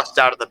get thrust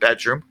out of the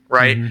bedroom,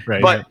 right?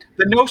 Right. But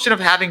the notion of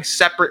having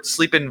separate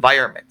sleep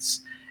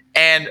environments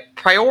and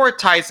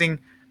prioritizing,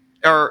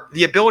 or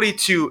the ability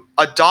to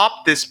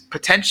adopt this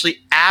potentially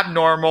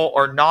abnormal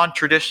or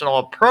non-traditional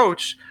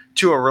approach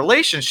to a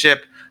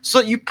relationship, so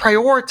that you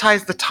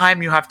prioritize the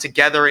time you have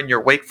together in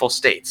your wakeful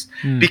states.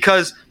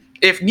 Because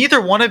if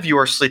neither one of you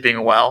are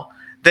sleeping well,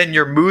 then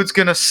your mood's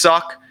going to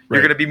suck. Right.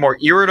 You're going to be more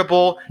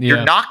irritable. Yeah.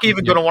 You're not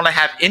even going to want to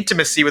have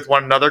intimacy with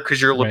one another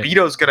because your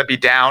libido is going to be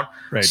down.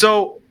 Right.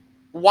 So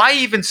why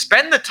even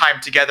spend the time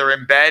together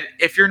in bed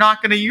if you're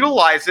not going to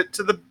utilize it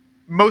to the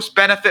most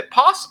benefit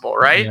possible,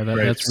 right? Yeah,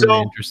 that's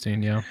really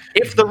interesting. Yeah.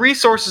 If the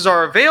resources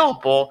are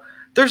available,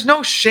 there's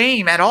no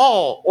shame at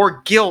all,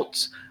 or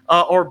guilt,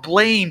 or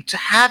blame to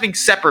having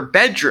separate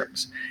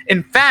bedrooms.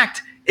 In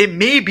fact, it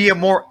may be a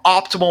more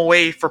optimal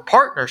way for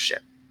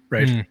partnership.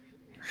 Right.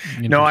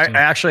 No,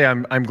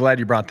 I'm glad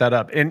you brought that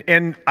up.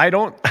 And I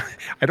don't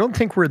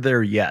think we're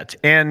there yet.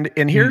 And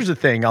here's the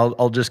thing.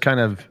 I'll just kind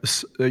of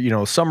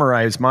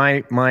summarize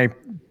my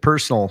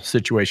personal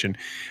situation.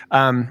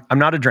 I'm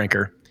not a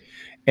drinker,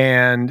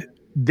 and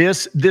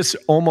this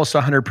almost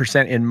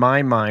 100% in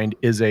my mind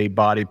is a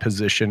body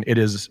position. It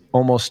is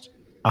almost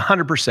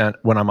 100%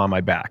 when I'm on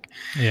my back.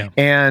 Yeah.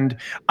 And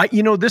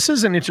this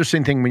is an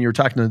interesting thing when you're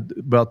talking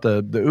about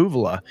the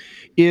uvula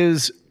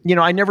is,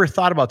 I never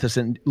thought about this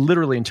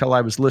literally until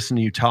I was listening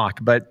to you talk.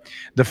 But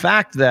the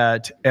fact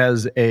that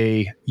as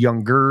a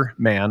younger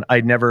man,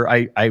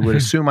 I would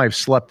assume I've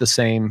slept the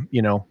same,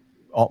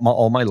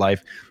 all my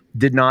life,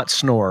 did not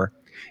snore.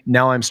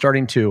 Now I'm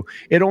starting to.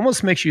 It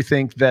almost makes you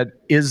think that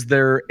is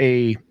there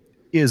a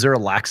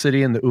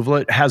laxity in the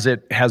uvula? Has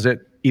it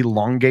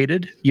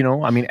elongated?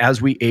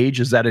 As we age,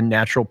 is that a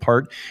natural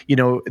part?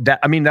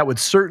 That would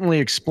certainly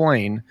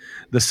explain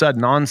the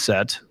sudden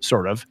onset,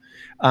 sort of.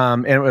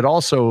 And it would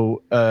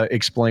also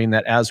explain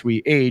that as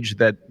we age,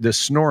 that the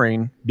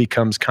snoring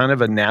becomes kind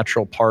of a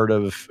natural part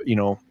of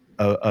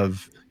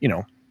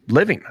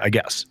living, I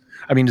guess.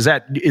 Is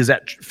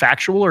that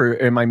factual,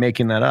 or am I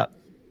making that up?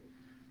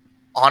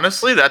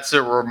 Honestly, that's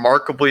a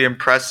remarkably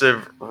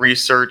impressive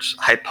research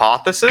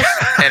hypothesis,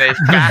 and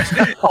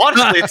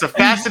honestly, it's a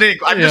fascinating.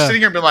 I'm just sitting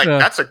here being like,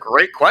 that's a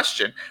great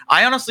question.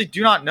 I honestly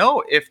do not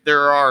know if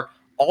there are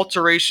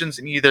alterations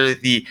in either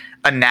the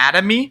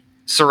anatomy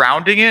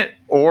surrounding it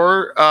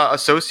or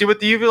associated with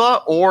the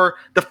uvula, or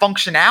the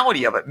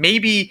functionality of it.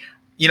 Maybe,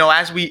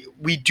 as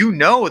we do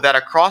know that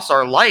across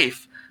our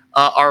life,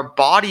 our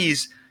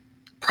bodies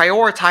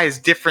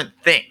prioritize different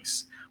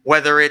things,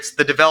 whether it's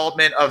the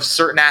development of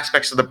certain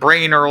aspects of the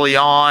brain early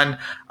on,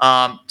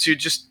 to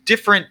just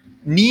different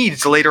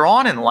needs later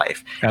on in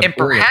life.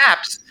 Absolutely. And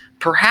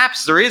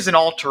perhaps there is an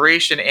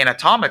alteration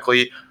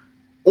anatomically,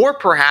 or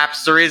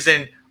perhaps there is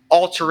an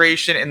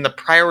alteration in the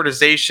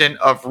prioritization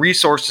of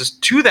resources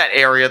to that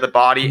area of the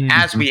body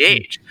as we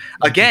age.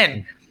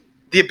 Again,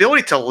 the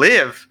ability to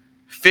live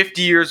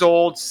 50 years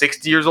old,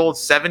 60 years old,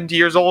 70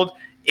 years old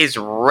is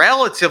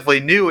relatively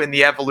new in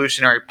the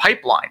evolutionary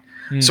pipeline.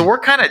 So we're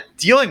kind of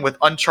dealing with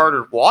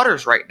uncharted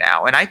waters right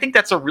now. And I think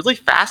that's a really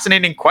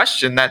fascinating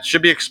question that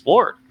should be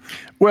explored.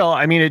 Well,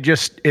 I mean,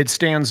 it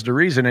stands to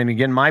reason. And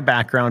again, my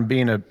background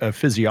being a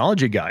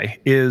physiology guy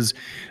is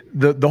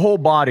the whole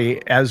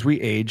body, as we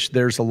age,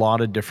 there's a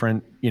lot of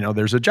different,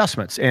 there's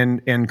adjustments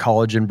and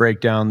collagen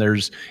breakdown.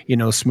 There's,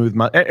 smooth,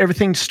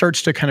 everything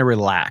starts to kind of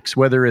relax,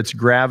 whether it's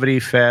gravity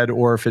fed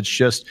or if it's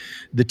just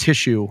the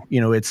tissue,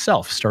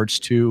 itself starts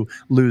to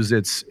lose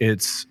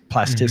its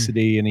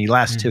plasticity and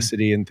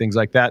elasticity and things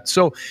like that.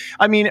 So,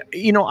 I mean,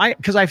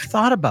 because I've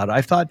thought about it,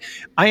 I thought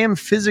I am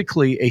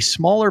physically a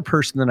smaller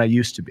person than I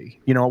used to be.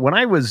 When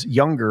I was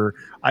younger,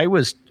 I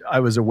was a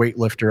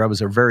weightlifter. I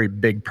was a very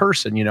big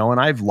person, and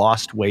I've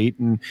lost weight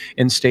and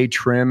stayed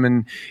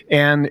trim.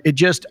 And it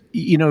just,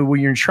 when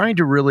you're trying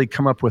to really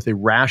come up with a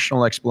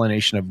rational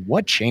explanation of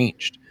what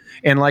changed.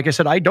 And like I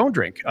said, I don't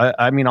drink.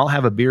 I mean, I'll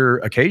have a beer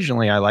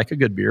occasionally. I like a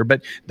good beer,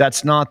 but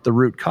that's not the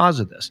root cause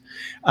of this.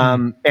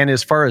 And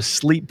as far as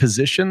sleep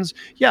positions,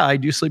 yeah, I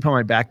do sleep on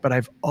my back, but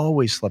I've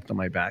always slept on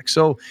my back.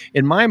 So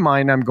in my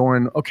mind, I'm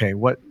going, okay,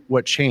 what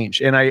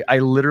changed? And I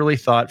literally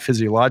thought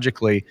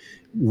physiologically,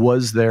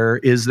 is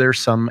there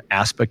some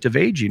aspect of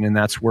aging? And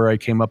that's where I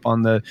came up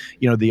on the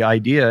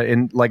idea.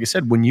 And like I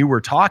said, when you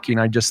were talking,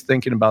 I just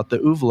thinking about the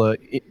uvula,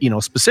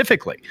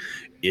 specifically.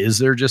 Is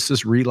there just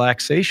this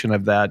relaxation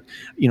of that,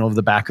 of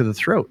the back of the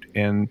throat?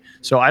 And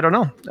so I don't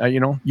know.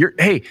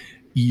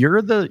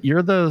 You're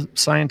the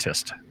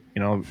scientist.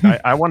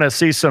 I want to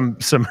see some.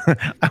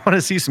 I want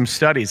to see some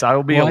studies. I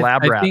will be a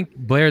lab rat. I think,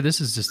 Blair, this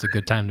is just a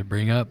good time to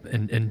bring up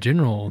in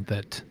general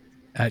that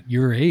at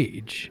your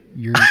age,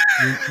 you're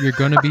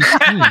going to be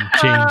seeing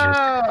changes.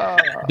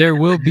 There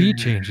will be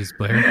changes,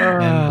 Blair.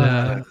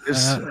 And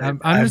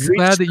I'm just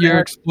glad that you're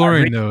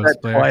exploring those,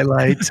 Blair. I've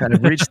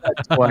reached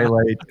that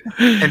twilight.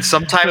 And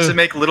sometimes they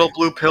make little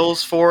blue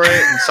pills for it,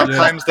 and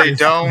sometimes they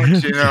don't.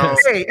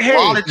 Hey, a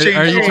lot of changes.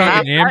 Are you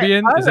talking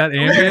Ambien? Is that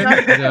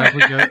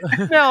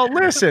Ambien? Now,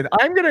 listen.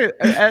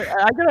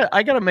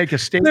 I gotta make a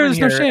statement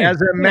here. Shame.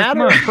 As a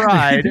matter of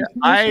pride,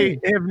 I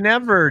have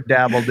never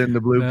dabbled in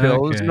the blue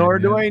pills, nor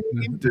do I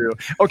need to.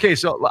 Okay,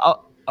 so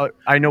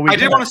I know I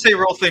did want to say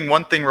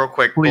one thing real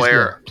quick, please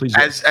Blair. Please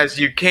as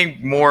you came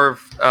more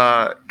of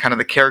kind of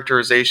the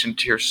characterization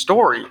to your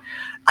story,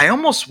 I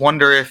almost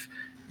wonder if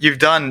you've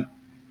done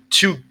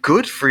too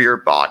good for your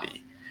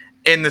body,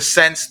 in the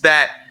sense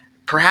that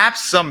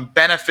perhaps some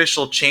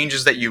beneficial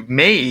changes that you've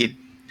made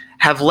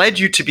have led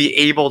you to be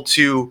able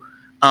to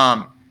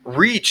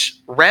reach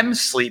REM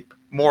sleep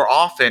more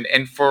often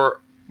and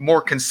for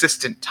more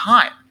consistent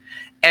time.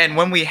 And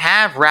when we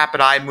have rapid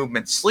eye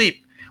movement sleep,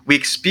 we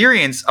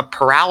experience a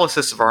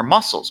paralysis of our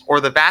muscles, or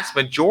the vast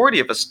majority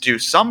of us do.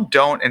 Some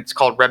don't, and it's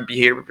called REM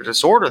behavior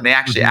disorder, and they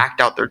actually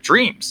act out their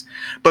dreams.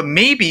 But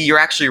maybe you're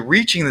actually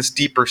reaching this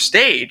deeper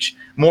stage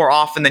more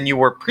often than you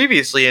were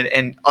previously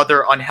in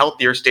other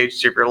unhealthier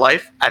stages of your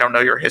life. I don't know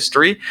your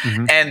history.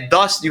 And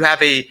thus you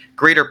have a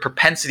greater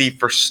propensity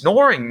for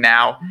snoring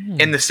now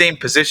in the same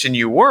position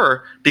you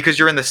were, because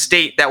you're in the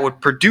state that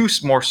would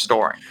produce more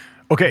snoring.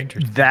 Okay,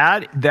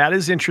 that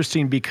is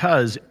interesting,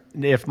 because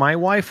if my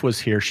wife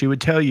was here, she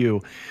would tell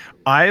you,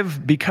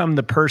 I've become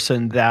the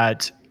person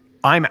that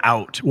I'm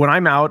out. When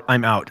I'm out,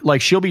 I'm out.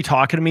 Like, she'll be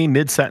talking to me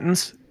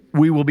mid-sentence.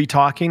 We will be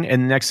talking,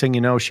 and the next thing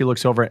you know, she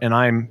looks over and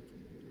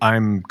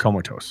I'm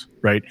comatose,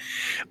 right?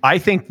 I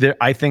think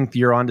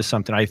you're onto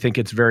something. I think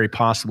it's very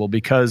possible,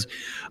 because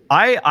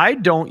I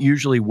don't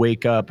usually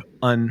wake up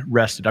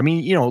unrested. I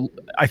mean,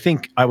 I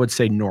think I would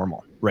say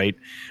normal, right?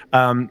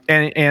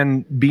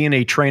 And being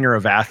a trainer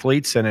of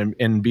athletes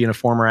and being a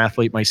former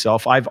athlete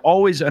myself, I've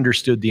always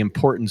understood the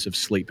importance of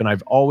sleep, and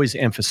I've always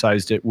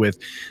emphasized it with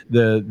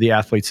the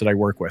athletes that I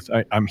work with.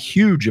 I'm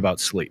huge about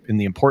sleep and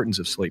the importance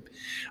of sleep.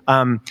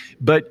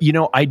 But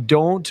I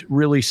don't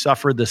really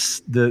suffer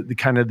the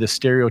kind of the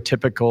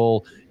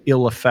stereotypical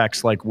ill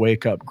effects like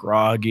wake up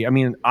groggy. I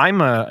mean,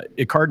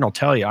 Cardinal will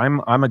tell you,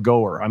 I'm a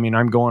goer. I mean,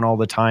 I'm going all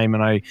the time,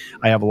 and I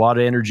have a lot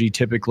of energy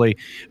typically.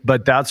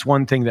 But that's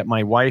one thing that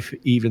my wife,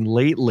 even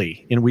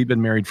lately, and we've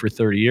been married for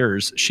 30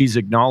 years, she's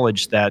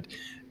acknowledged that,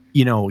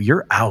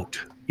 you're out.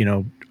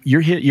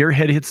 Your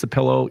head hits the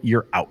pillow,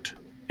 you're out.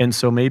 And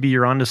so maybe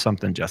you're onto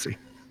something, Jesse.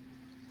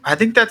 I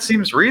think that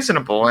seems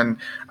reasonable, and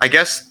I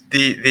guess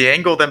the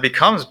angle then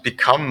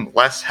become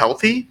less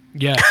healthy.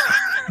 Yeah.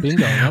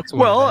 Bingo. That's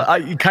well,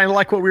 kind of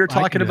like what we were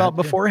talking about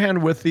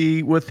beforehand with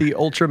the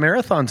ultra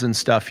marathons and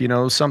stuff.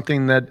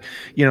 Something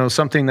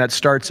that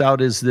starts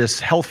out as this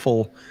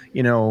healthful,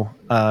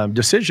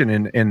 decision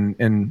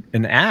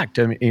and act.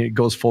 I mean, it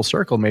goes full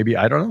circle. Maybe,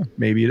 I don't know.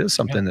 Maybe it is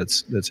something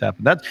that's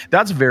happened.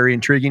 That's very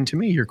intriguing to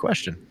me. Your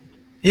question.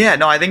 Yeah,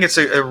 no, I think it's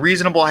a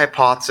reasonable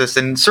hypothesis,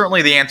 and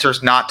certainly the answer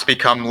is not to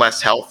become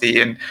less healthy,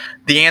 and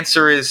the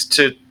answer is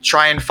to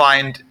try and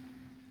find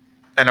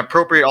an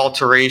appropriate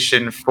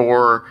alteration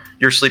for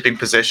your sleeping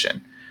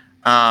position.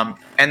 And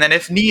then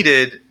if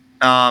needed,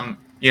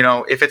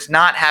 if it's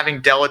not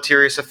having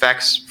deleterious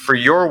effects for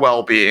your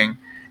well-being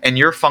and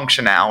your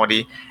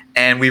functionality,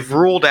 and we've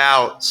ruled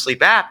out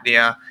sleep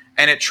apnea,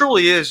 and it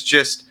truly is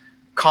just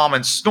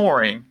common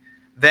snoring,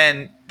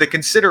 then the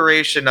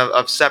consideration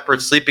of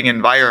separate sleeping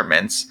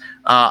environments,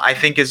 I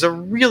think, is a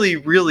really,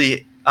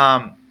 really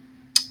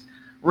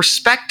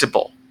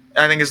respectable,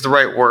 I think is the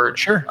right word.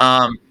 Sure.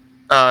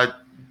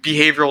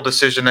 Behavioral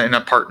decision in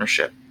a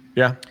partnership.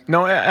 Yeah,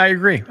 no, I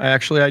agree. I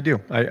do.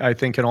 I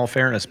think in all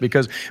fairness,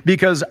 because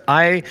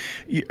a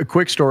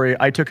quick story,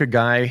 I took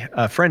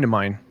a friend of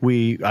mine,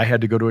 I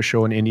had to go to a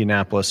show in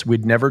Indianapolis.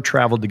 We'd never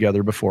traveled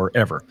together before,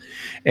 ever.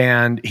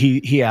 And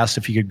he asked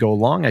if he could go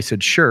along. I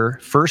said, sure.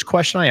 First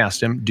question I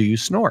asked him, do you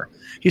snore?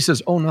 He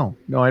says, oh, no,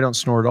 I don't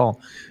snore at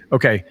all.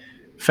 Okay,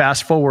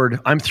 fast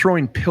forward, I'm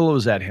throwing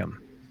pillows at him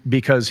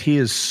because he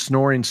is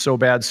snoring so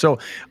bad. So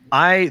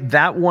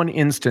that one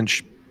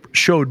instance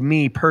showed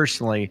me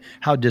personally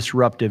how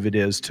disruptive it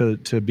is to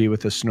be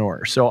with a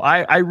snorer. So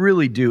I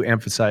really do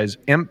empathize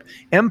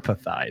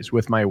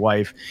with my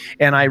wife,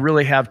 and I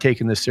really have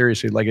taken this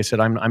seriously. Like I said,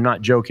 I'm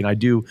not joking.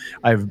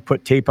 I've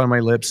put tape on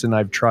my lips and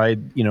I've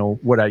tried,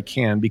 what I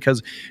can,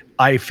 because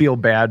I feel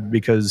bad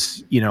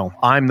because,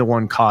 I'm the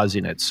one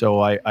causing it.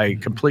 So I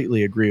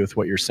completely agree with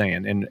what you're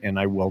saying,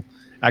 and we'll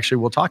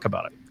talk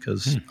about it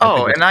because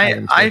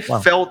I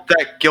felt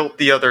that guilt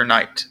the other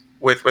night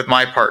with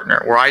my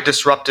partner, where I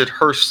disrupted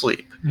her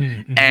sleep.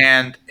 Mm-hmm.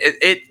 And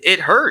it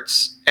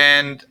hurts.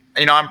 And,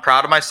 I'm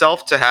proud of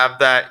myself to have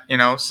that,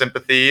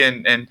 sympathy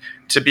and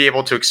to be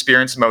able to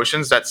experience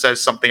emotions that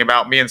says something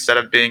about me instead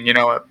of being,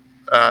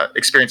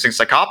 experiencing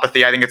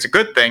psychopathy. I think it's a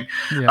good thing.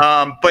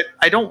 Yeah. But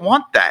I don't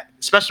want that,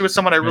 especially with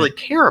someone I really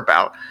care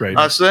about.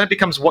 Right. So then it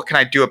becomes, what can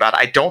I do about it?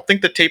 I don't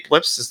think the tape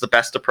lips is the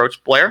best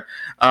approach, Blair.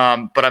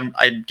 But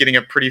I'm getting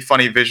a pretty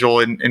funny visual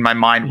in my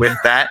mind with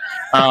that.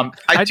 I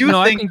think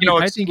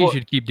you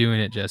should keep doing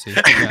it, Jesse.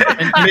 Yeah.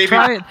 And maybe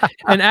try it.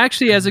 And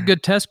actually, as a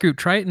good test group,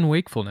 try it in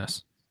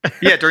wakefulness.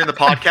 Yeah, during the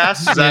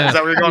podcast. Is that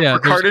where you're going for,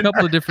 Cardin? A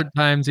couple of different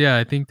times. Yeah,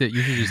 I think that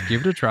you should just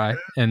give it a try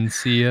and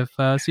see if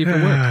it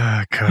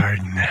works.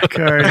 Cardin.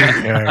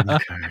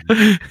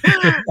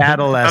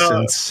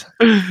 Adolescence.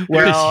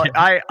 Well,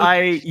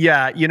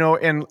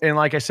 and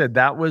like I said,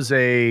 that was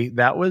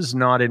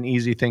not an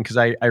easy thing, because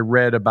I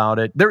read about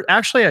it. There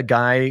actually, a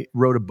guy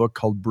wrote a book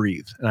called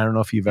Breathe, and I don't know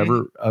if you've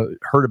ever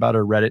heard about it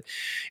or read it.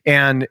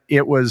 And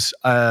it was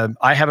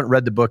I haven't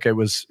read the book. It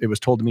was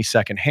told to me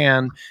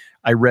secondhand.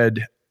 I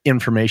read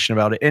information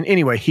about it. And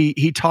anyway,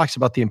 he talks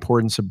about the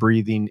importance of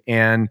breathing,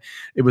 and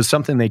it was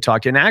something they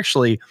talked. And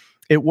actually,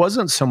 it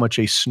wasn't so much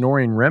a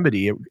snoring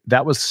remedy.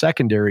 That was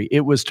secondary.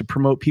 It was to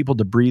promote people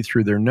to breathe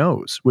through their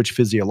nose, which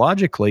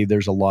physiologically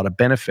there's a lot of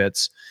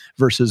benefits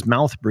versus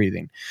mouth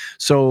breathing.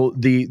 So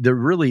the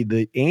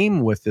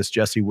aim with this,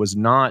 Jesse, was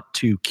not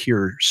to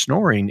cure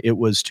snoring. It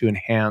was to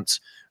enhance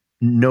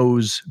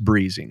nose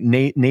breathing,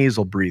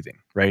 nasal breathing,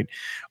 right?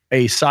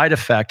 A side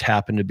effect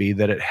happened to be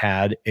that it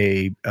had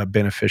a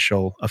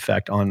beneficial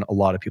effect on a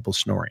lot of people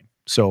snoring.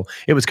 So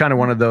it was kind of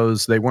one of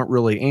those, they weren't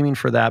really aiming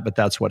for that, but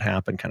that's what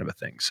happened, kind of a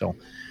thing. So,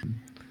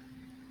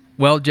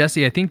 well,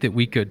 Jesse, I think that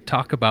we could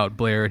talk about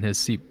Blair and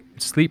his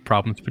sleep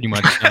problems pretty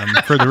much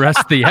for the rest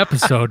of the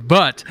episode.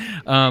 But,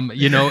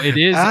 it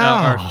is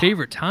our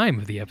favorite time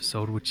of the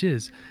episode, which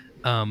is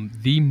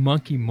the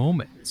monkey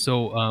moment.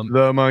 So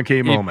the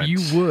monkey moment.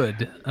 If you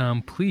would,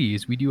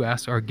 please, we do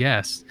ask our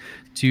guests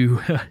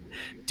to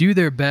do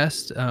their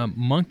best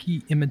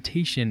monkey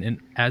imitation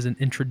and as an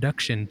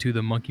introduction to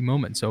the monkey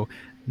moment. So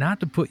not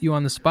to put you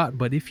on the spot,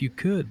 but if you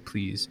could,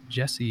 please,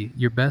 Jesse,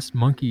 your best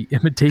monkey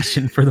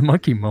imitation for the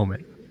monkey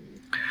moment.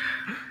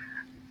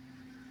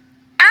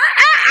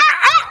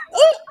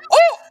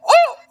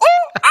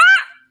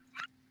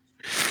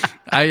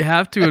 I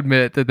have to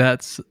admit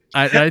that's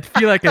I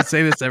feel like I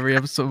say this every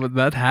episode, but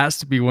that has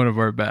to be one of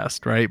our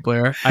best, right,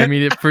 Blair? I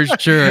mean, for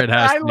sure it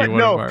has to be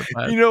one of our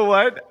best. You know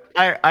what?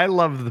 I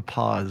love the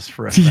pause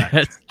for a fact.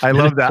 Yes, I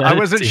love that. I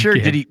wasn't sure.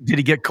 Did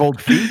he get cold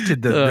feet?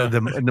 Did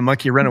the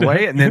monkey run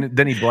away? And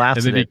then he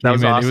blasted it. That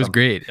was awesome. It was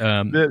great.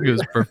 It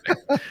was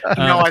perfect.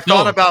 I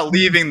thought about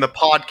leaving the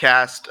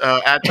podcast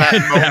at that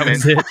moment. That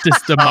was it.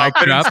 Just a mic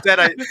drop. Instead,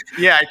 I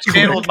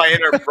channeled my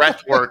inner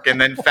breath work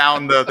and then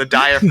found the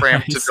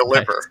diaphragm to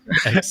deliver.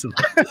 Excellent.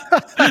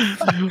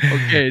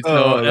 Okay,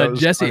 so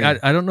Jesse,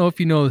 I don't know if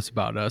you know this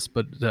about us,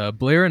 but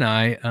Blair and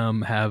I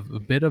have a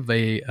bit of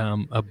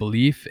a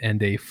belief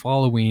and a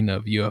following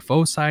of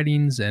UFO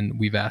sightings, and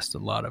we've asked a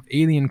lot of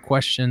alien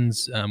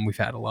questions. We've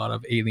had a lot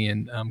of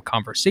alien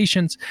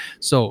conversations.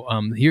 So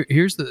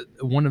here's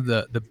one of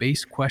the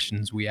base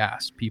questions we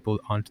ask people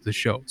onto the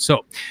show.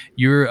 So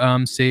you're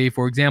say,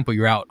 for example,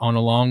 you're out on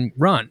a long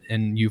run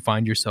and you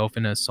find yourself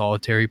in a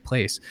solitary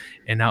place,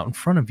 and out in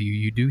front of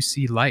you do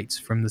see lights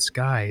from the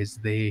sky as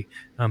they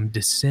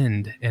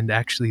descend and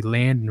actually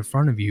land in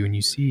front of you, and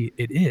you see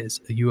it is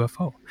a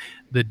UFO.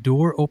 The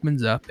door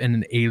opens up and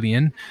an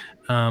alien,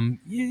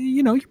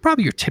 you're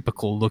probably your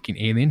typical looking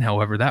alien,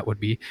 however that would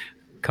be,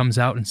 comes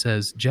out and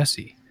says,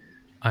 Jesse,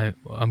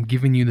 I'm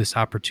giving you this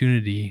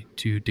opportunity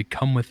to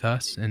come with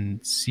us and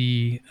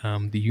see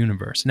the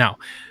universe. Now,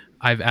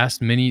 I've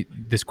asked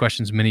this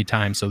questions many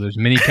times, so there's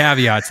many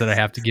caveats that I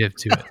have to give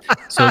to it.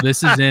 So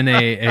this is in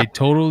a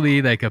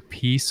totally like a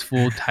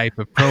peaceful type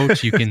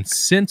approach. You can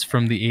sense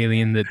from the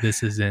alien that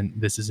this is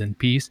in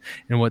peace,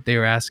 and what they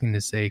are asking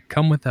to say,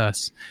 come with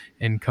us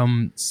and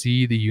come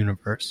see the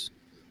universe.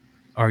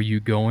 Are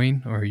you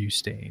going or are you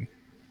staying?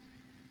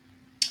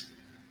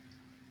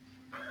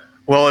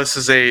 Well, this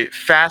is I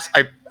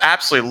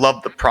absolutely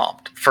love the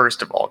prompt,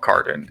 first of all,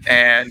 Cardin.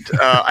 And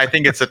I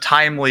think it's a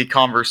timely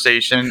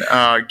conversation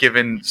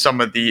given some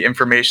of the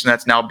information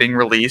that's now being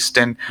released.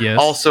 And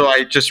also,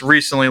 I just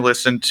recently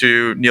listened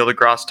to Neil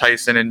deGrasse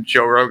Tyson and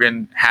Joe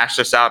Rogan hash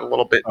this out a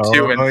little bit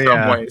too in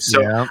some ways.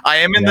 So I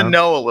am in the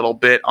know a little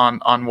bit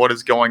on what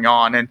is going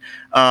on. And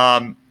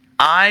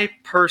I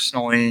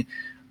personally,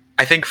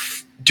 I think,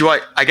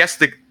 I guess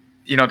to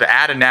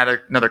add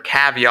another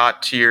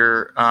caveat to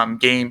your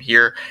game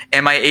here,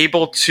 am I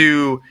able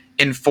to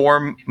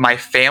inform my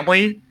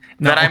family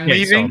that I'm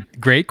leaving? So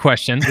great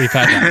question. We've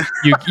had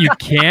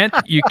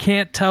that. You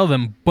can't tell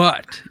them,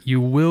 but you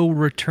will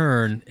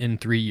return in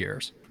 3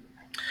 years.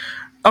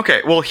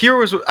 Okay. Well,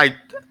 I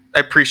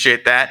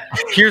appreciate that.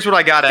 Here's what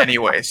I got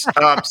anyways.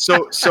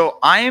 So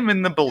I am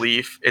in the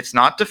belief, it's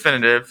not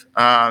definitive,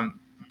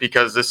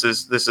 because this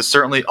is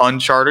certainly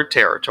uncharted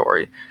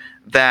territory,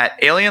 that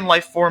alien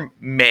life form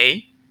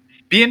may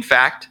be, in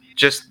fact,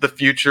 just the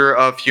future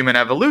of human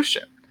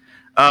evolution.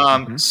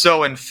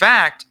 So, in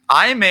fact,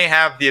 I may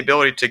have the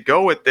ability to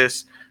go with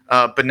this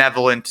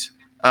benevolent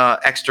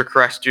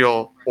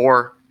extraterrestrial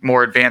or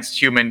more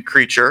advanced human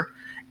creature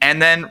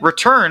and then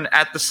return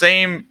at the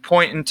same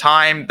point in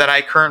time that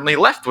I currently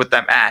left with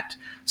them at.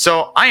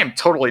 So I am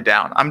totally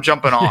down. I'm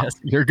jumping on. Yes,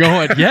 you're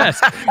going.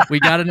 Yes, we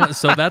got to know.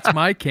 So that's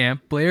my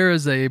camp. Blair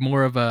is a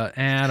more of a,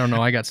 I don't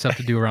know, I got stuff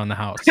to do around the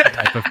house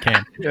type of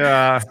camp.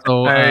 Yeah.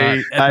 So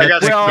I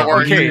got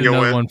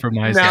another one from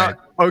my side.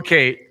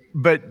 Okay.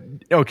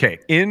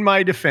 In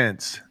my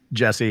defense,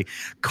 Jesse,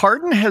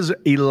 Cardin has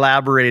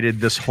elaborated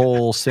this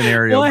whole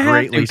scenario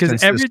greatly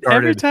since this started.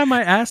 Every time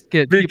I ask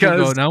it, people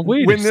go, now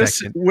wait a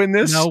second. When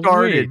this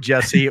started,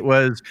 Jesse, it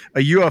was a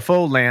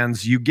UFO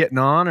lands, you getting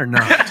on or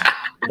not?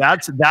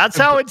 That's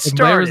how it started.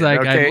 Blair was like,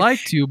 I'd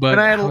like to, but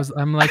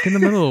I'm like in the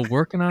middle of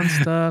working on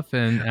stuff,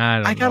 and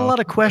I got a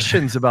lot of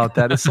questions about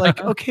that. It's like,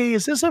 okay,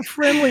 is this a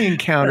friendly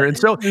encounter? And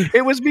so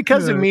it was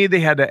because of me. They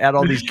had to add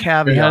all these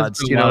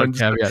caveats,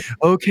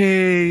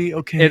 Okay.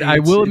 And I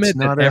will admit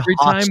that every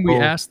time we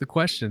ask the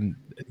question,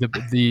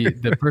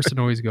 the person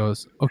always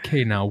goes,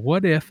 okay, now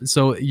what if?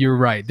 So you're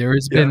right. There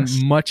has been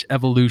much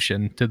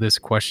evolution to this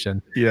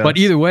question, but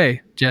either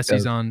way,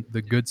 Jesse's on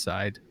the good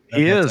side.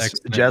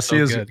 Jesse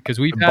is good because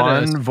we've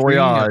had a voyage.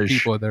 Of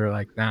people that are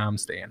like, nah, I'm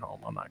staying home.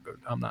 I'm not good.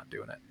 I'm not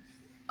doing it.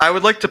 I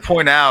would like to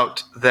point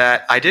out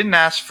that I didn't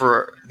ask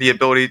for the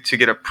ability to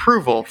get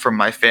approval from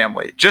my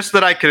family, just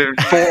that I could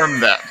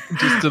inform them.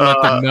 Just to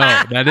let them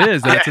know.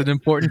 That's an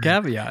important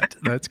caveat.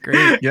 That's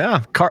great.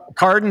 Yeah.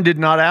 Cardin did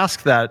not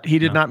ask that. He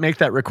did not make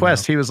that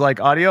request. He was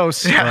like,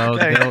 adios.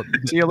 Well,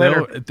 see you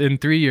later. In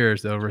 3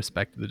 years, they'll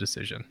respect the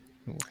decision.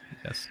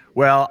 Yes.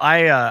 Well,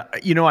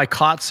 I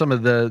caught some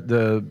of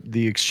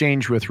the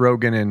exchange with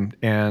Rogan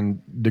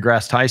and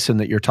deGrasse Tyson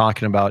that you're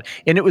talking about,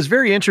 and it was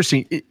very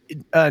interesting.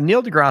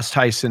 Neil deGrasse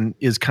Tyson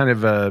is kind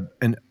of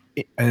an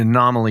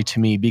anomaly to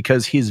me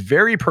because he's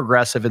very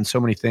progressive in so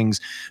many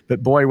things,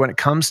 but boy, when it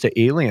comes to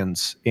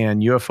aliens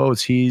and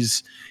UFOs,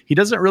 he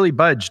doesn't really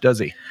budge, does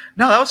he?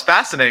 No, that was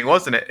fascinating,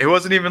 wasn't it? It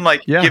wasn't even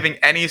like giving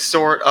any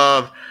sort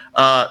of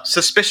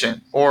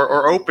suspicion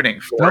or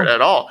opening for it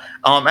at all.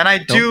 And I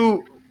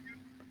do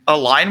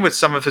align with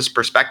some of his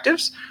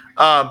perspectives,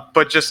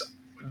 but just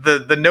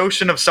the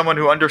notion of someone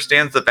who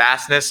understands the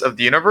vastness of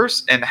the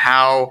universe and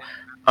how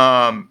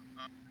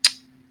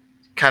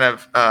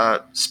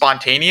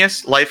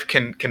spontaneous life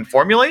can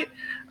formulate,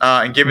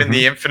 and given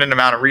the infinite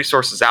amount of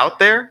resources out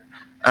there,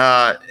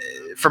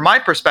 from my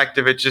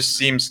perspective, it just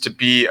seems to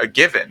be a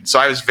given. So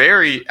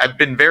I've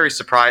been very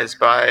surprised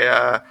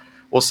by,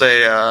 we'll say,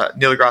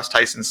 Neil deGrasse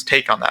Tyson's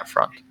take on that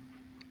front.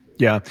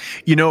 Yeah.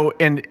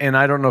 And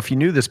I don't know if you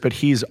knew this, but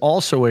he's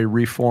also a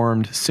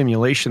reformed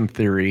simulation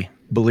theory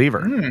believer,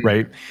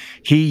 right?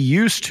 He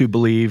used to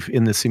believe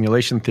in the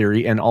simulation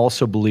theory and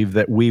also believe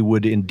that we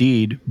would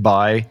indeed,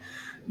 by,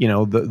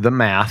 the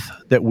math,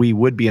 that we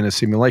would be in a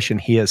simulation.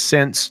 He has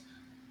since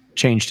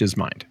changed his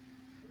mind,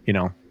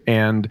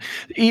 and,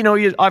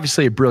 he's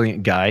obviously a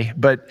brilliant guy,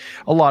 but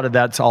a lot of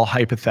that's all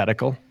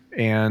hypothetical.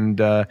 And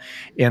I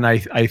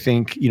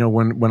think,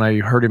 when I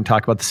heard him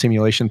talk about the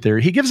simulation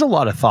theory, he gives a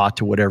lot of thought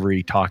to whatever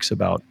he talks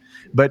about,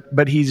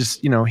 but he's,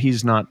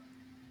 he's not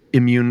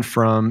immune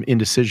from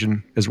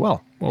indecision as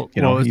well.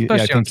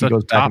 Especially on such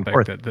a topic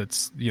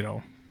that's,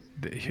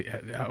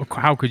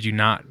 how could you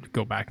not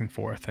go back and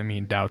forth? I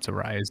mean, doubts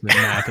arise, the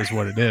math is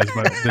what it is,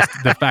 but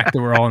the fact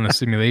that we're all in a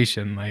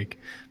simulation, like,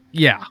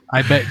 yeah,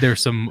 I bet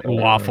there's some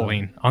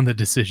waffling on the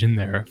decision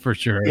there for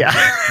sure. Yeah.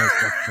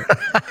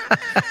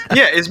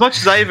 Yeah, as much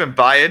as I even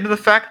buy into the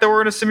fact that we're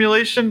in a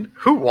simulation,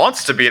 who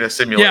wants to be in a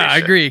simulation? Yeah, I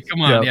agree.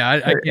 Come on. Yeah,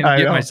 I can't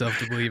get myself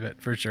to believe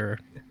it for sure.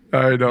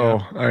 I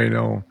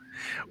know.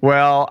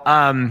 Well,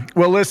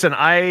 listen,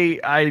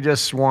 I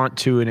just want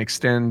to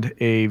extend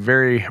a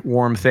very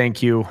warm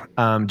thank you,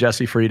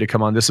 Jesse, for you to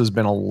come on. This has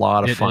been a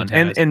lot of fun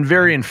and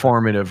very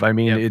informative. I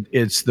mean,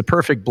 it's the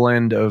perfect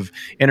blend of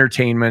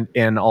entertainment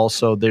and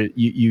also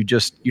you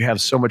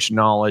have so much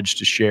knowledge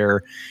to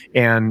share,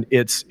 and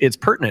it's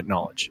pertinent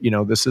knowledge.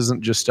 This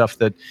isn't just stuff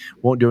that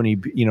won't do any.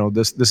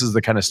 This is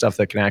the kind of stuff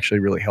that can actually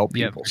really help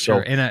people.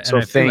 Sure. And I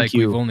feel like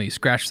we've only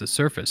scratched the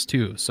surface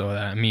too. So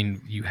I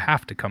mean, you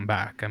have to come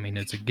back. I mean,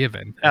 it's a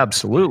given.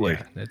 Absolutely.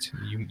 Yeah, that's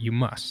you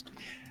must.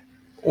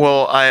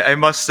 Well, I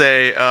must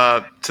say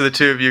to the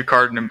two of you,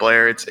 Cardin and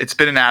Blair, it's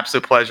been an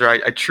absolute pleasure.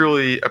 I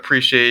truly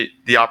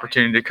appreciate the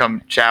opportunity to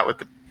come chat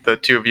with the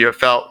two of you. It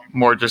felt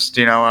more just,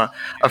 a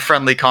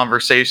friendly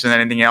conversation than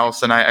anything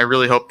else. And I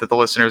really hope that the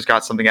listeners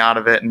got something out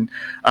of it. And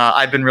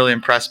I've been really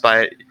impressed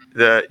by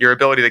your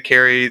ability to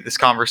carry this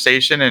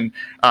conversation and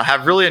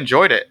have really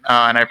enjoyed it.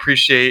 And I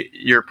appreciate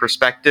your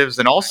perspectives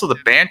and also the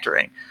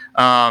bantering.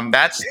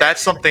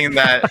 That's something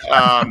that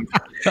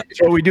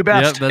that's what we do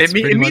best. Yep, that's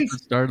pretty much the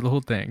start of the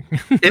whole thing.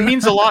 It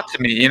means a lot to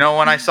me.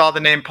 When I saw the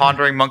name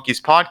Pondering Monkeys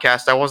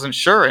Podcast, I wasn't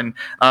sure, and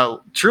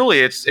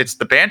truly, it's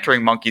the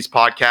Bantering Monkeys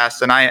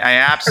Podcast, and I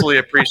absolutely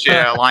appreciate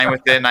it. I align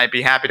with it, and I'd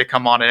be happy to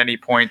come on at any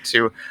point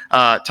to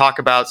talk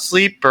about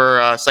sleep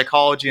or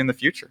psychology in the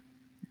future.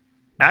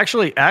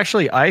 Actually,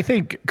 I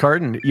think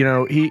Cardin,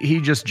 he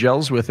just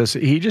gels with us.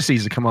 He just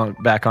needs to come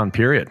back on,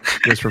 period,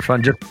 just for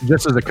fun,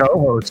 just as a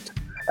co-host.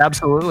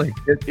 Absolutely.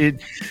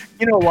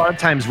 A lot of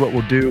times what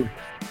we'll do,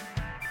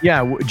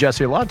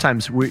 Jesse, a lot of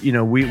times we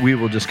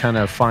will just kind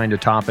of find a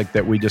topic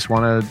that we just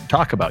want to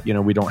talk about.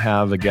 We don't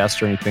have a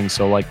guest or anything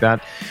so like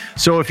that.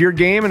 So if you're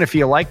game and if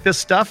you like this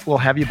stuff, we'll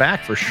have you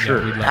back for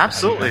sure.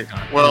 Absolutely.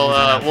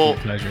 Well,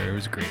 pleasure. It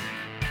was great.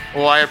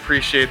 Well, I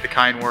appreciate the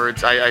kind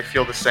words. I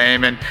feel the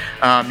same. And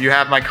you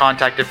have my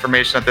contact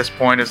information at this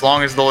point. As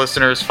long as the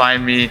listeners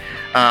find me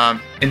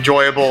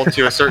enjoyable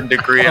to a certain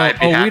degree, I'd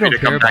be happy to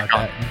come back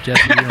on.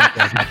 Jesse, we don't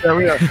care about that.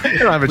 We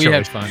don't have a choice. We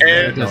had fun.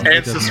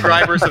 And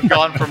subscribers have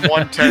gone from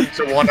 110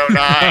 to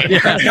 109.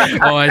 Yeah.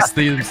 Oh, I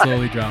see them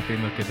slowly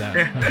dropping. Look at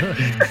that.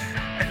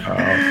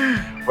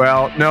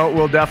 Well, no,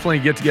 we'll definitely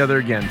get together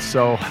again.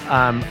 So,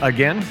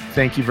 again,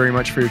 thank you very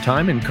much for your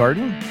time. And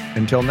Cardin,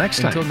 until next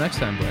time. Until next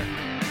time, Blair.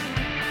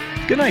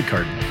 Good night,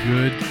 Cardin.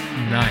 Good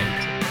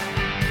night.